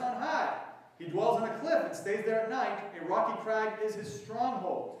his nest on high? He dwells on a cliff and stays there at night. A rocky crag is his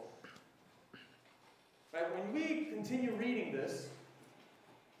stronghold. Right, when we continue reading this,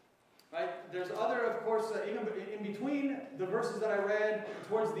 right, there's other, of course, even in between the verses that I read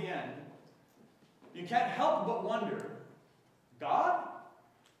towards the end, you can't help but wonder, God,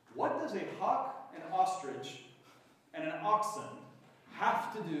 what does a hawk, an ostrich, and an oxen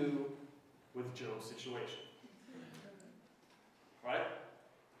have to do with Job's situation? Right?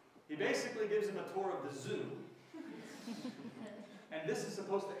 He basically gives him a tour of the zoo. And this is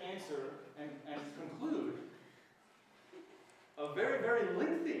supposed to answer and conclude a very, very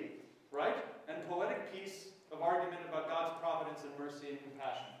lengthy, right, and poetic piece of argument about God's providence and mercy and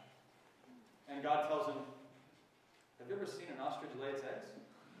compassion. And God tells him, have you ever seen an ostrich lay its eggs?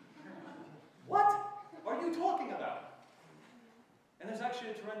 What are you talking about? And there's actually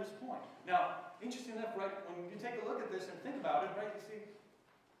a tremendous point. Now, interesting enough, right, when you take a look at this and think about it, right, you see,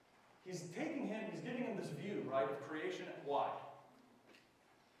 he's giving him this view, right, of creation. Why?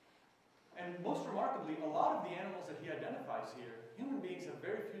 And most remarkably, a lot of the animals that he identifies here, human beings have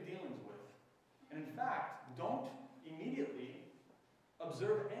very few dealings with. And in fact, don't immediately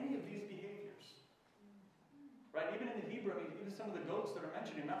observe any of these behaviors. Right? Even in the Hebrew, even some of the goats that are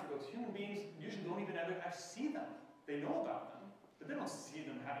mentioned in mountain goats, human beings usually don't even ever see them. They know about them, but they don't see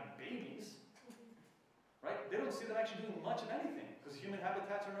them having babies. Right? They don't see them actually doing much of anything, because human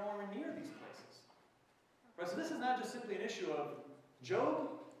habitats are nowhere near these places. Right? So this is not just simply an issue of,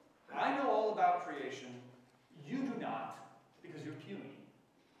 Job, I know all about creation. You do not, because you're puny.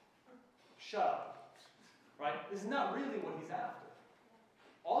 Shut up. Right? This is not really what he's after.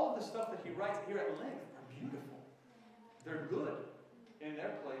 All of the stuff that he writes here at length are beautiful. They're good in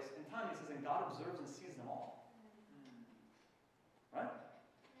their place. In time, he says, and God observes and sees them all. Right?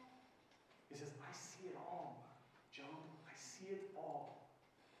 He says, I see it all, Job.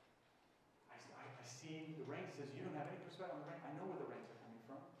 see the rain. He says, you don't have any perspective on the rain. I know where the rains are coming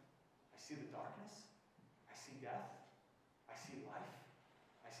from. I see the darkness. I see death. I see life.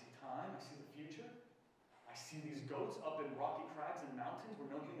 I see time. I see the future. I see these goats up in rocky crags and mountains where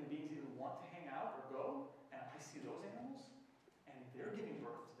no human beings even want to hang out or go. And I see those animals. And they're giving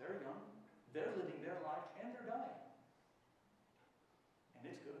birth. They're young. They're living their life. And they're dying. And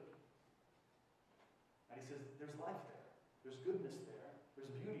it's good. And he says, there's life there. There's goodness there.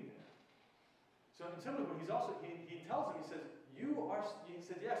 There's beauty there. So in some of them, he tells him, he says, he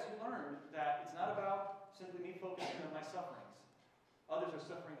said, yes, you learned that it's not about simply me focusing on my sufferings. Others are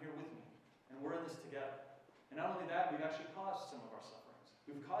suffering here with me. And we're in this together. And not only that, we've actually caused some of our sufferings.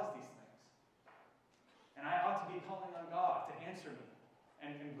 We've caused these things. And I ought to be calling on God to answer me.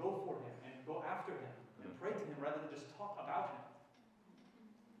 And go for him. And go after him. And pray to him rather than just talk about him.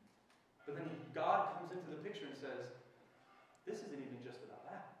 But then God comes into the picture and says, this isn't even just about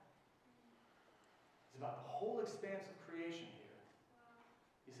that. It's about the whole expanse of creation here.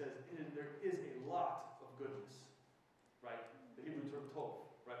 He says, there is a lot of goodness. Right? The Hebrew term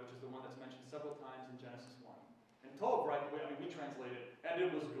tov, right, which is the one that's mentioned several times in Genesis 1. And tov, right, we translate it, and it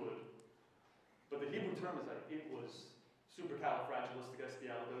was good. But the Hebrew term is like, it was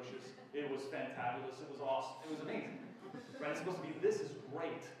supercalifragilisticexpialidocious. It was fantabulous. It was awesome. It was amazing. Right? It's supposed to be, this is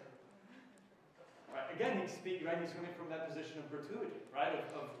great. Right? Again, he's coming from that position of gratuity, right?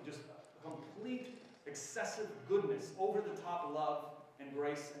 Of just complete, excessive goodness, over-the-top love and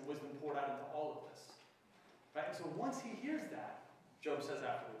grace and wisdom poured out into all of this. Right? And so once he hears that, Job says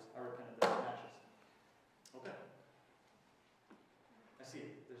afterwards, I repent of this and ashes. Okay. I see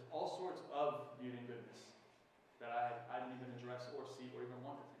it. There's all sorts of beauty and goodness that I didn't even address or see or even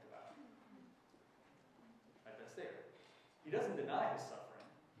want to think about. Right? That's there. He doesn't deny his suffering.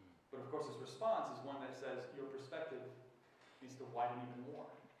 But of course his response is one that says, your perspective needs to widen even more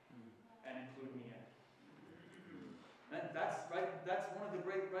and include me in it. And that's one of the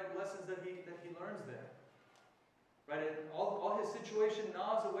great lessons that he learns there. Right? All his situation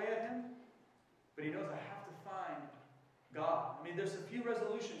gnaws away at him, but he knows I have to find God. I mean, there's a few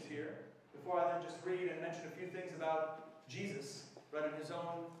resolutions here before I then just read and mention a few things about Jesus, right, in his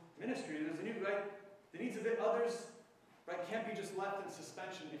own ministry. There's a new, right, the needs of others, right, can't be just left in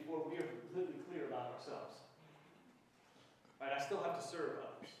suspension before we are completely clear about ourselves. Right, I still have to serve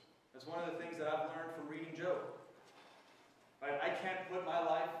others. That's one of the things that I've learned from reading Job. Right, I can't put my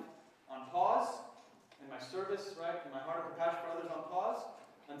life on pause and my service, right, and my heart of compassion for others on pause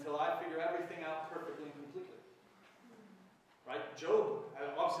until I figure everything out perfectly and completely. Right? Job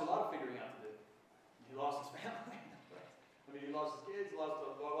had obviously a lot of figuring out to do. He lost his family. I mean, he lost his kids, lost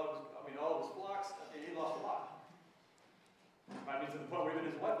all of his flocks. He lost a lot. Right? I mean, to the point where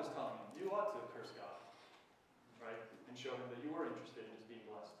even his wife was telling him, you ought to curse God. Right? And show him that you were interested in just being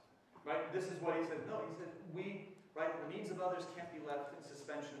blessed. Right? This is what he said. No, he said, the needs of others can't be left in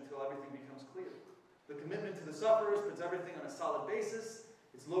suspension until everything becomes clear. The commitment to the sufferers puts everything on a solid basis.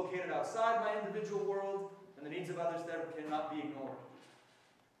 It's located outside my individual world, and the needs of others there cannot be ignored.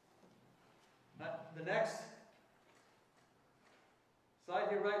 The next slide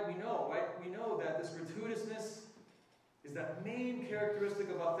here, right? We know that this gratuitousness is that main characteristic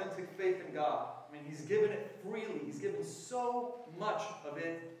of authentic faith in God. I mean, he's given it freely. He's given so much of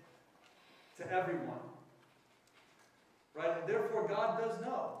it to everyone. Right? And therefore, God does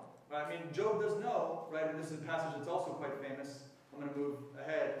know. Right? I mean, Job does know, right? And this is a passage that's also quite famous. I'm going to move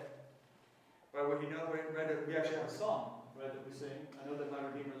ahead. Right, where we actually have a song, right, that we sing. I know that my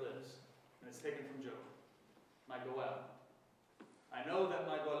Redeemer lives. And it's taken from Job. My Goel. I know that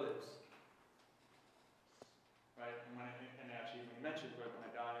my Goel lives. Right? And actually, when he mentioned, right, when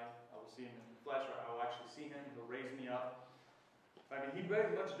I die, I will see him in the flesh, right? I will actually see him. He'll raise me up. I mean, he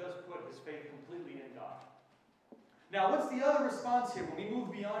very much does put his faith completely in God. Now, what's the other response here when we move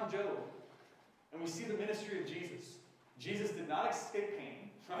beyond Job and we see the ministry of Jesus? Jesus did not escape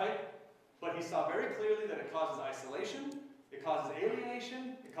pain, right? But he saw very clearly that it causes isolation, it causes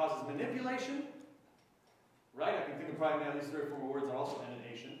alienation, it causes manipulation. Right? I can think of probably at least 3 or 4 more words that also end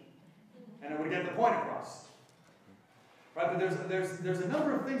in Asian. And it would get the point across. Right? But there's a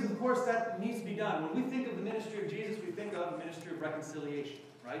number of things, of course, that needs to be done. When we think of the ministry of Jesus, we think of the ministry of reconciliation.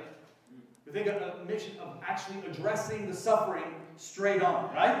 Right? We think of a mission of actually addressing the suffering straight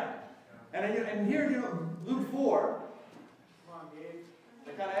on. Right? And here, Luke 4. Come on, Gabe.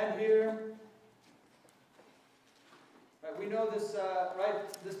 I kind of end here. Right, we know this,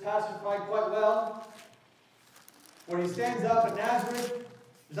 this passage quite well. Where he stands up in Nazareth.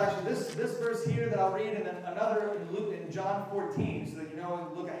 There's actually this verse here that I'll read, and then another in Luke in John 14, so that you know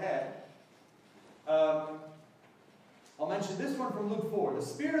and look ahead. I'll I'll mention this one from Luke 4. The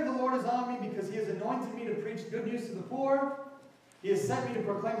Spirit of the Lord is on me because He has anointed me to preach good news to the poor. He has sent me to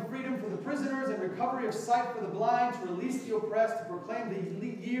proclaim freedom for the prisoners and recovery of sight for the blind, to release the oppressed, to proclaim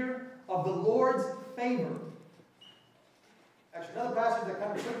the year of the Lord's favor. Actually, another passage that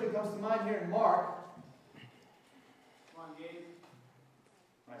kind of quickly comes to mind here in Mark. Come on, Gabe.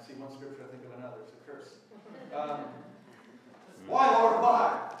 When I see one scripture, I think of another. It's a curse. Why, Lord,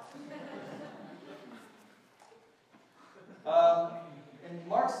 why? In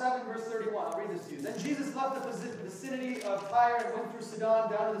Mark 7, verse 31, I'll read this to you. Then Jesus left the vicinity of Tyre and went through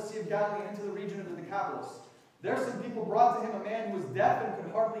Sidon down to the Sea of Galilee into the region of the Decapolis. There some people brought to him a man who was deaf and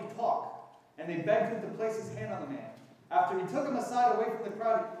could hardly talk, and they begged him to place his hand on the man. After he took him aside away from the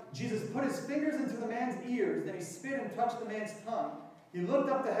crowd, Jesus put his fingers into the man's ears, then he spit and touched the man's tongue. He looked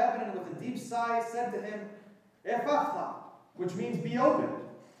up to heaven and with a deep sigh said to him, Ephphatha, which means be opened.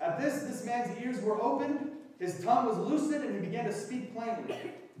 At this man's ears were opened, his tongue was loosened, and he began to speak plainly.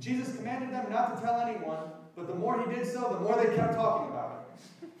 Jesus commanded them not to tell anyone, but the more he did so, the more they kept talking about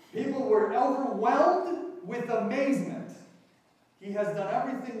it. People were overwhelmed with amazement. He has done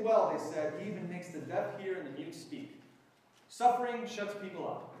everything well, they said. He even makes the deaf hear and the mute speak. Suffering shuts people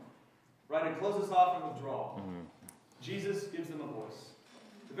up. Right? It closes off and withdrawal. Jesus gives them a voice.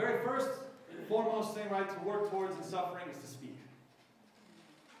 The very first and foremost thing, right, to work towards in suffering is to speak.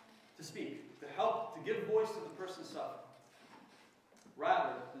 To speak. To help, to give voice to the person suffering,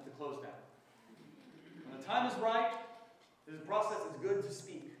 rather than to close down. When the time is right, the process is good to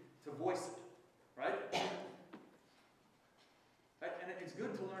speak, to voice it, right? And it's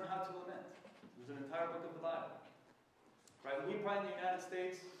good to learn how to lament. There's an entire book of the Bible. Right? We probably in the United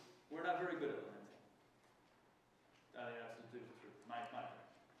States, we're not very good at lamenting. I think that's the truth. My opinion.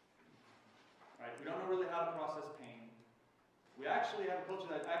 Right? We don't know really how to process pain. We actually have a culture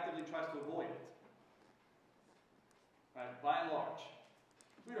that actively tries to avoid it. Right? By and large.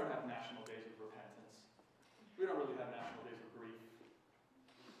 We don't have national days of repentance. We don't really have national days of grief.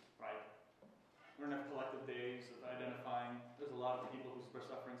 Right? We don't have collective days of identifying. There's a lot of people whose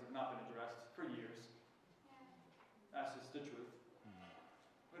sufferings have not been addressed for years. That's just the truth.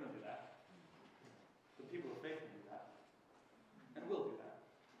 We don't do that. The people of faith can do that. And will do that.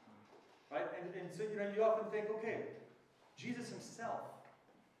 Right? And so, you often think, okay, Jesus himself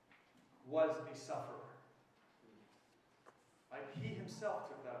was a sufferer. Right? He himself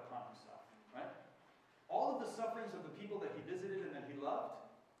took that upon himself. Right? All of the sufferings of the people that he visited and that he loved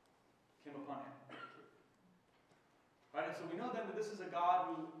came upon him. Right? And so we know then that this is a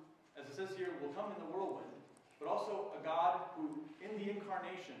God who, as it says here, will come in the whirlwind, but also a God who, in the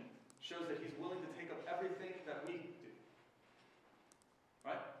incarnation, shows that he's willing to take up everything that we do.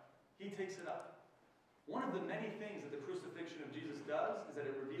 Right? He takes it up. One of the many things that the crucifixion of Jesus does is that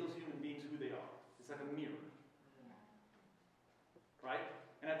it reveals human beings who they are. It's like a mirror. Right?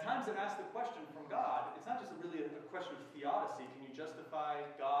 And at times it asks the question from God, it's not just really a question of theodicy, can you justify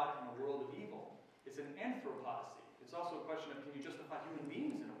God in a world of evil? It's an anthropodicy. It's also a question of, can you justify human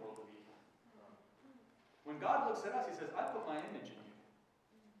beings in a world of evil? When God looks at us, he says, I put my image in you.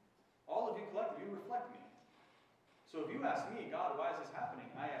 All of you collectively, you reflect me. So if you ask me, God, why is this happening?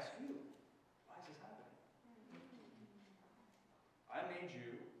 I ask you, why is this happening? I made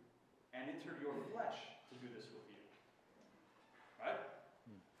you and entered your flesh to do this with you. Right?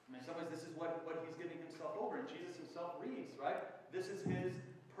 I mean, in some ways, this is what he's giving himself over. And Jesus himself reads, right? This is his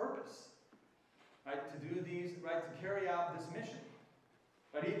purpose. Right? To do these, right? To carry out this mission.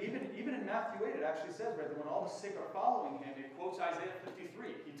 But even in Matthew 8, it actually says, right, that when all the sick are following him, it quotes Isaiah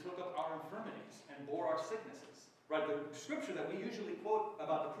 53. He took up our infirmities and bore our sicknesses. Right? The scripture that we usually quote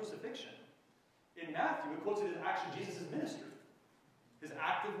about the crucifixion, in Matthew, it quotes it as actually Jesus' ministry. His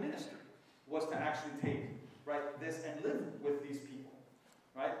active ministry was to actually take, right, this and live with these people.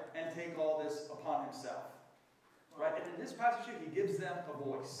 Right? And take all this upon himself. Right? And in this passage here, he gives them a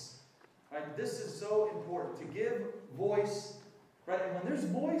voice. Right? This is so important, to give voice. Right? And when there's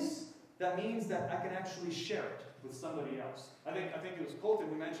voice, that means that I can actually share it with somebody else. I think it was Colton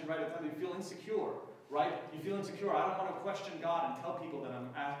who mentioned right at the time, you feel insecure. Right? You feel insecure. I don't want to question God and tell people that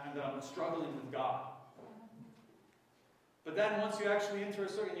I'm struggling with God. But then once you actually enter a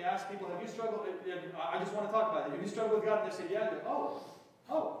circle and you ask people, have you struggled? I just want to talk about it. Have you struggled with God? And they say, yeah.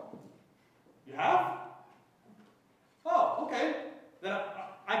 Oh, you have? Oh, okay. Then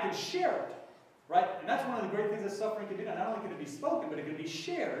I can share it. Right? And that's one of the great things that suffering can do. Not only can it be spoken, but it can be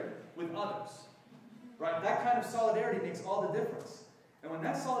shared with others. Right? That kind of solidarity makes all the difference. And when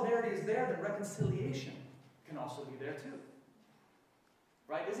that solidarity is there, then reconciliation can also be there too.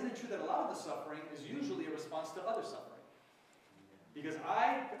 Right? Isn't it true that a lot of the suffering is usually a response to other suffering? Because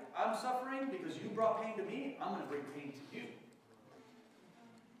I'm suffering because you brought pain to me, I'm going to bring pain to you.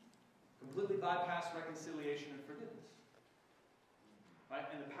 Completely bypass reconciliation and forgiveness. Right?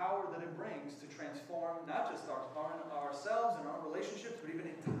 And the power that it brings to transform not just ourselves and our relationships, but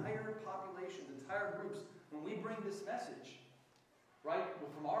even entire populations, entire groups. When we bring this message, right,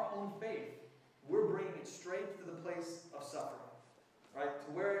 from our own faith, we're bringing it straight to the place of suffering. Right?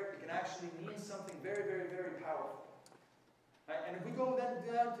 To where it can actually mean something very, very, very powerful. Right? And if we go then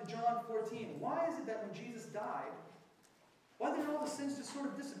down to John 14, why is it that when Jesus died, why didn't all the sins just sort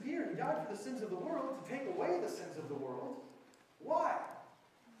of disappear? He died for the sins of the world, to take away the sins of the world. Why?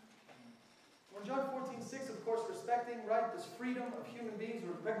 Well, in John 14:6, of course, respecting, right, this freedom of human beings,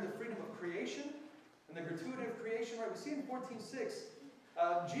 respecting the freedom of creation, and the gratuity of creation, right, we see in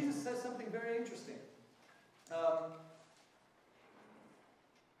 14:6, Jesus says something very interesting.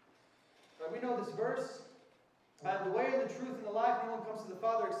 We know this verse. I am the way and the truth and the life. No one comes to the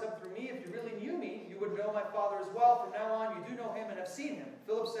Father except through me. If you really knew me, you would know my Father as well. From now on, you do know him and have seen him.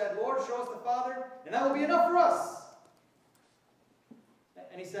 Philip said, Lord, show us the Father, and that will be enough for us.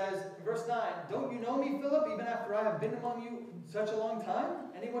 And he says, in verse 9, don't you know me, Philip, even after I have been among you such a long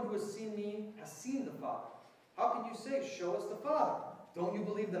time? Anyone who has seen me has seen the Father. How can you say, show us the Father? Don't you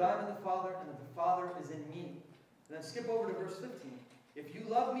believe that I am in the Father and that the Father is in me? And then skip over to verse 15. If you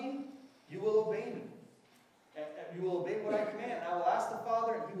love me, you will obey me. And you will obey what I command. And I will ask the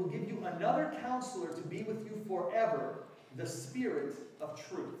Father, and he will give you another counselor to be with you forever, the Spirit of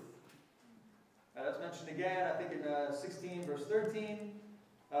truth. Now that's mentioned again, I think in 16, verse 13.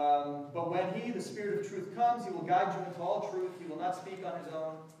 But when he, the Spirit of truth, comes, he will guide you into all truth. He will not speak on his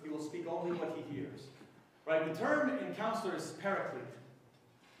own. He will speak only what he hears. Right? The term in counselor is paraclete.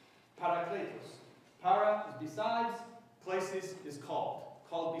 Parakletos. Para is besides. Klesis is called.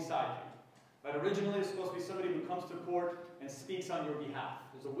 Called beside you. But originally, it's supposed to be somebody who comes to court and speaks on your behalf.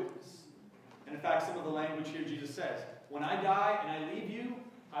 There's a witness. And in fact, some of the language here, Jesus says, when I die and I leave you,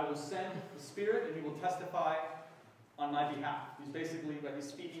 I will send the Spirit and he will testify on my behalf. He's basically, he's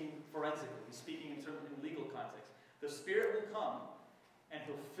speaking forensically. He's speaking in legal context. The Spirit will come and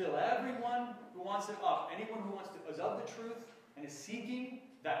he'll fill everyone who wants it up. Anyone who is of the truth and is seeking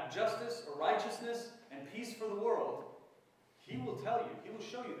that justice or righteousness and peace for the world, he will tell you, he will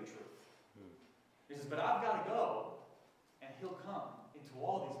show you the truth. He says, but I've got to go, and he'll come into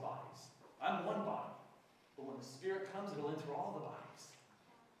all these bodies. I'm one body. But when the Spirit comes, it'll enter all the bodies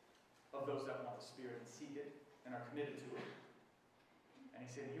of those that want the Spirit and seek it and are committed to it. And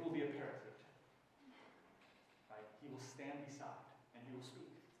he said, he will be a paraclete. Right? He will stand beside, and he will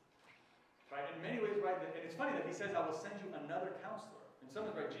speak. Right? In many ways, right, and it's funny that he says, I will send you another counselor. In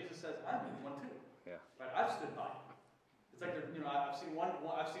some ways, right, Jesus says, I'm one too. Yeah. Right? I've stood by you. It's like, I've seen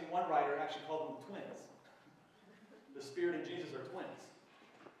one writer actually call them twins. The Spirit and Jesus are twins.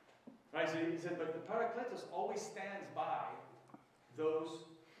 Right? So he said, but the Parakletos always stands by those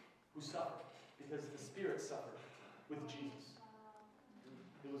who suffer, because the Spirit suffered with Jesus.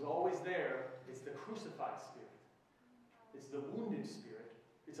 It was always there. It's the crucified Spirit. It's the wounded Spirit.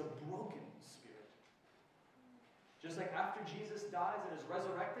 It's a broken Spirit. Just like after Jesus dies and is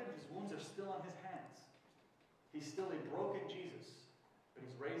resurrected, his wounds are still on his hands. He's still a broken Jesus, but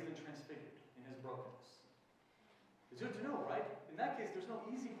he's raised and transfigured in his brokenness. It's good to know, right? In that case, there's no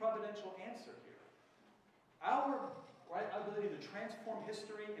easy providential answer here. Our ability to transform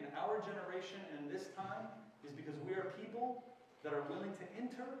history in our generation and in this time is because we are people that are willing to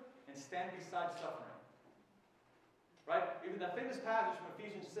enter and stand beside suffering. Right? Even that famous passage from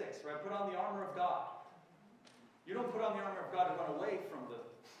Ephesians 6, right? Put on the armor of God. You don't put on the armor of God to run away from the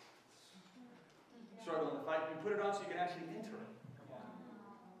struggle in the fight. You put it on so you can actually enter it.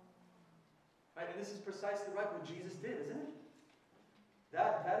 Right? And this is precisely right what Jesus did, isn't it?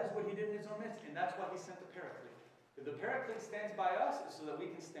 That is what he did in his own midst, and that's why he sent the Paraclete. If the Paraclete stands by us, it's so that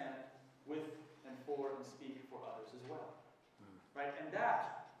we can stand with and for and speak for others as well. Right? And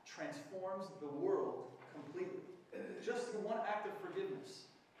that transforms the world completely. Just through one act of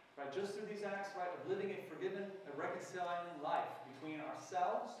forgiveness. Right? Just through these acts, right, of living a forgiven and reconciling life between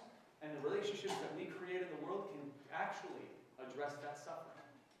ourselves and the relationships that we create in the world can actually address that suffering.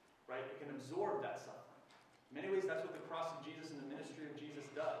 Right? It can absorb that suffering. In many ways, that's what the cross of Jesus and the ministry of Jesus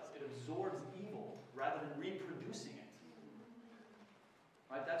does. It absorbs evil rather than reproducing it.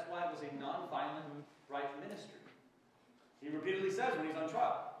 Right? That's why it was a non-violent, right, ministry. He repeatedly says when he's on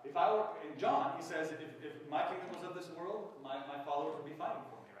trial, if I were, in John, he says, if my kingdom was of this world, my followers would be fighting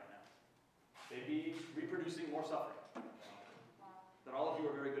for me right now. They'd be reproducing more suffering. That all of you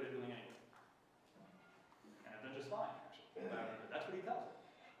are very good at doing anyway. And I've done just fine, actually. That's what he tells us.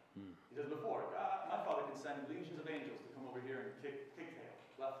 He says before, my Father can send legions of angels to come over here and kick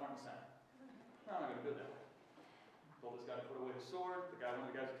away the sword. One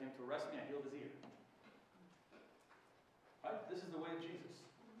of the guys who came to arrest me, I healed his ear. Right? This is the way of Jesus.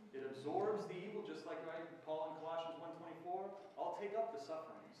 It absorbs the evil, just like Paul in Colossians 1:24. I'll take up the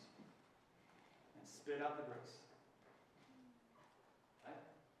sufferings and spit out the grace. Right?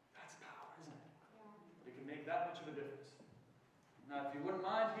 That's power, isn't it? It can make that much of a difference. Now, if you wouldn't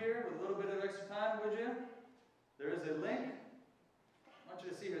mind here, with a little bit of extra time, would you? There is a link. I want you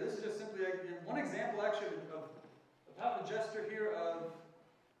to see here. This is just simply one example, actually, of how the gesture here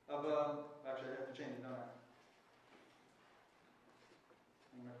actually, I have to change it, don't I?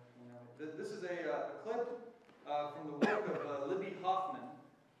 This is a clip from the work of Libby Hoffman,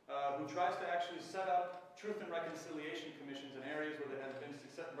 who tries to actually set up truth and reconciliation commissions in areas where there has been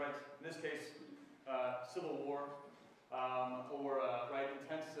success, right, in this case, civil war, or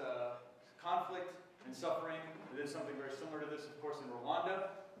intense conflict and suffering. It is something very similar to this, of course, in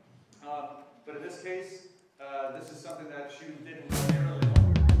Rwanda. But in this case, this is something that she did in Sierra Leone.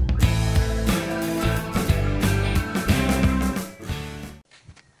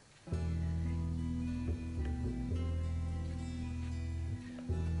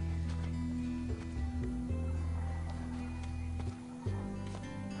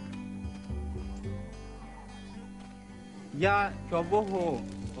 Ya coba ho,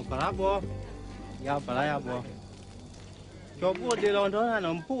 berapa? Ya berapa? Coba di London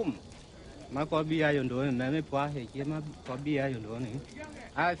nampum. Maka biaya yang dulu, memang puas je, maka biaya yang dulu ni.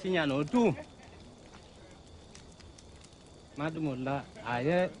 Asalnya no tu. Madu mula,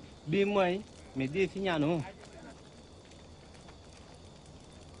 ayah bimai, medi asalnya no.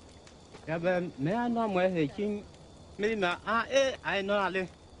 Ya ben, memang no muat je, medi mah ayah no ale.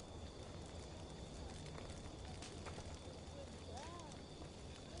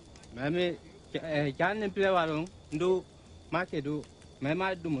 Mami jangan pelawarung, do macam do,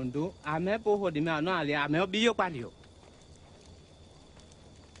 memang do mundo, ame poho di mana ali, ame biok palio.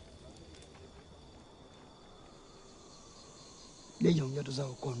 Để dùng cho tôi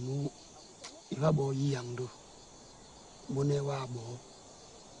sao còn mu, iba bo yang do, monewa bo.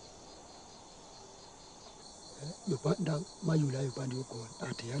 Yupa dah mayula yupa dia kon,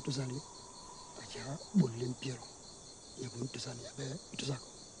 artinya tu sani, aja boleh piero, ya pun tu sani, abe tu sak.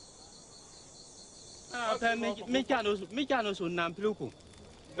 Mi chano su nam pluku.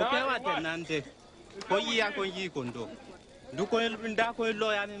 Oke wate nante. Ko iya kondo. Du ko nda ko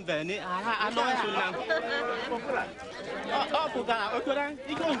loya min veni a loya su nam. O pukala o toran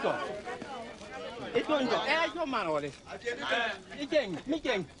ikonko. Ikonko jo manole. Mi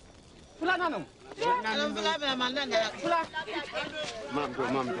ken. Pula nanu. Pula be manana. Pula.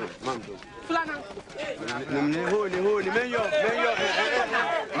 Mamto. Pula nanu. Namne holi menyo.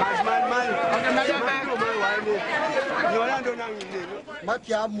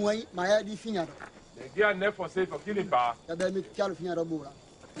 Makia muai maya di finya. Dia ne forcé pour qu'il pas. Ya be mi tialu finya do bura.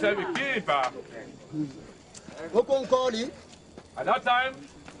 C'est qui pas. O kon koli. At that time,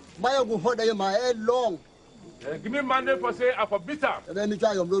 Maya go hoda ye ma long. give me money for say a for bitter. Ya be mi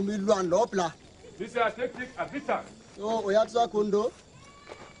tialu do mi luan lopla. This is a technique a bitter. So o ya tsa kondo.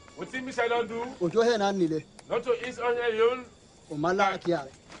 What thing Michel don't do? O jo he na nile. Not to eat on your own. O mala kia.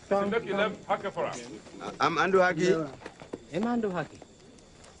 To make them hack for us. Am ando haki. Emando haki.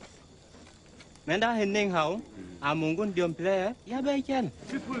 Menda hening hau, amungun diom play, ya be chen.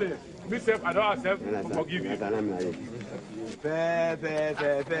 Peacefully. Myself, I don't accept to forgive you.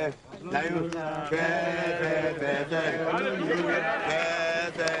 Fe. Layo.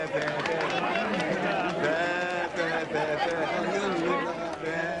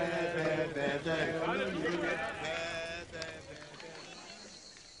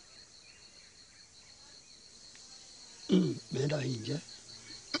 Menda hinje.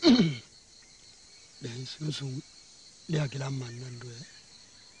 Dan susu dia kila manan do.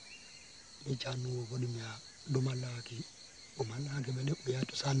 Ni chanu ko dimya do malaki. O malaki bene ko ya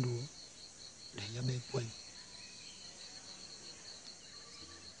to sandu. Dan ya be pon.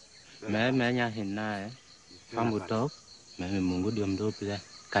 Mẹ nhà hiện nay, Fambul Tok, mẹ muốn có điểm đâu bây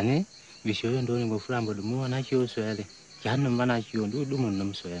cái này, vì số lượng đó thì một phần một mua nó chưa xuể đi, chẳng nằm vào nó chưa đủ một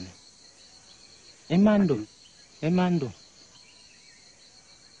năm xuể này. Em ăn được.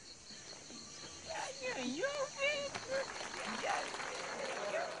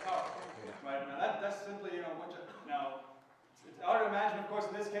 It's hard to imagine, of course,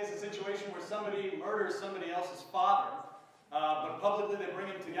 in this case, a situation where somebody murders somebody else's father, but publicly they bring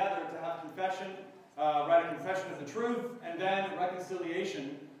him together to have confession, write a confession of the truth, and then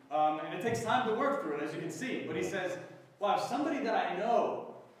reconciliation. And it takes time to work through it, as you can see. But he says, wow, if somebody that I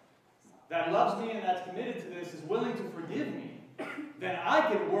know that loves me and that's committed to this is willing to forgive me, then I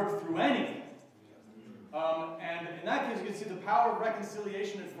can work through anything. And in that case, you can see the power of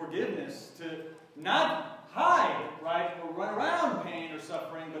reconciliation and forgiveness to not hide, right, or run around pain or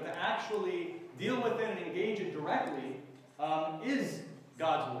suffering, but to actually deal with it and engage it directly is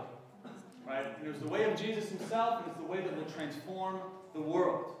God's way. Right? And it was the way of Jesus himself, and it's the way that will transform the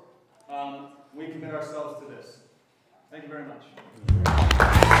world. We commit ourselves to this. Thank you very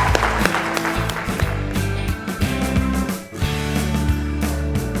much.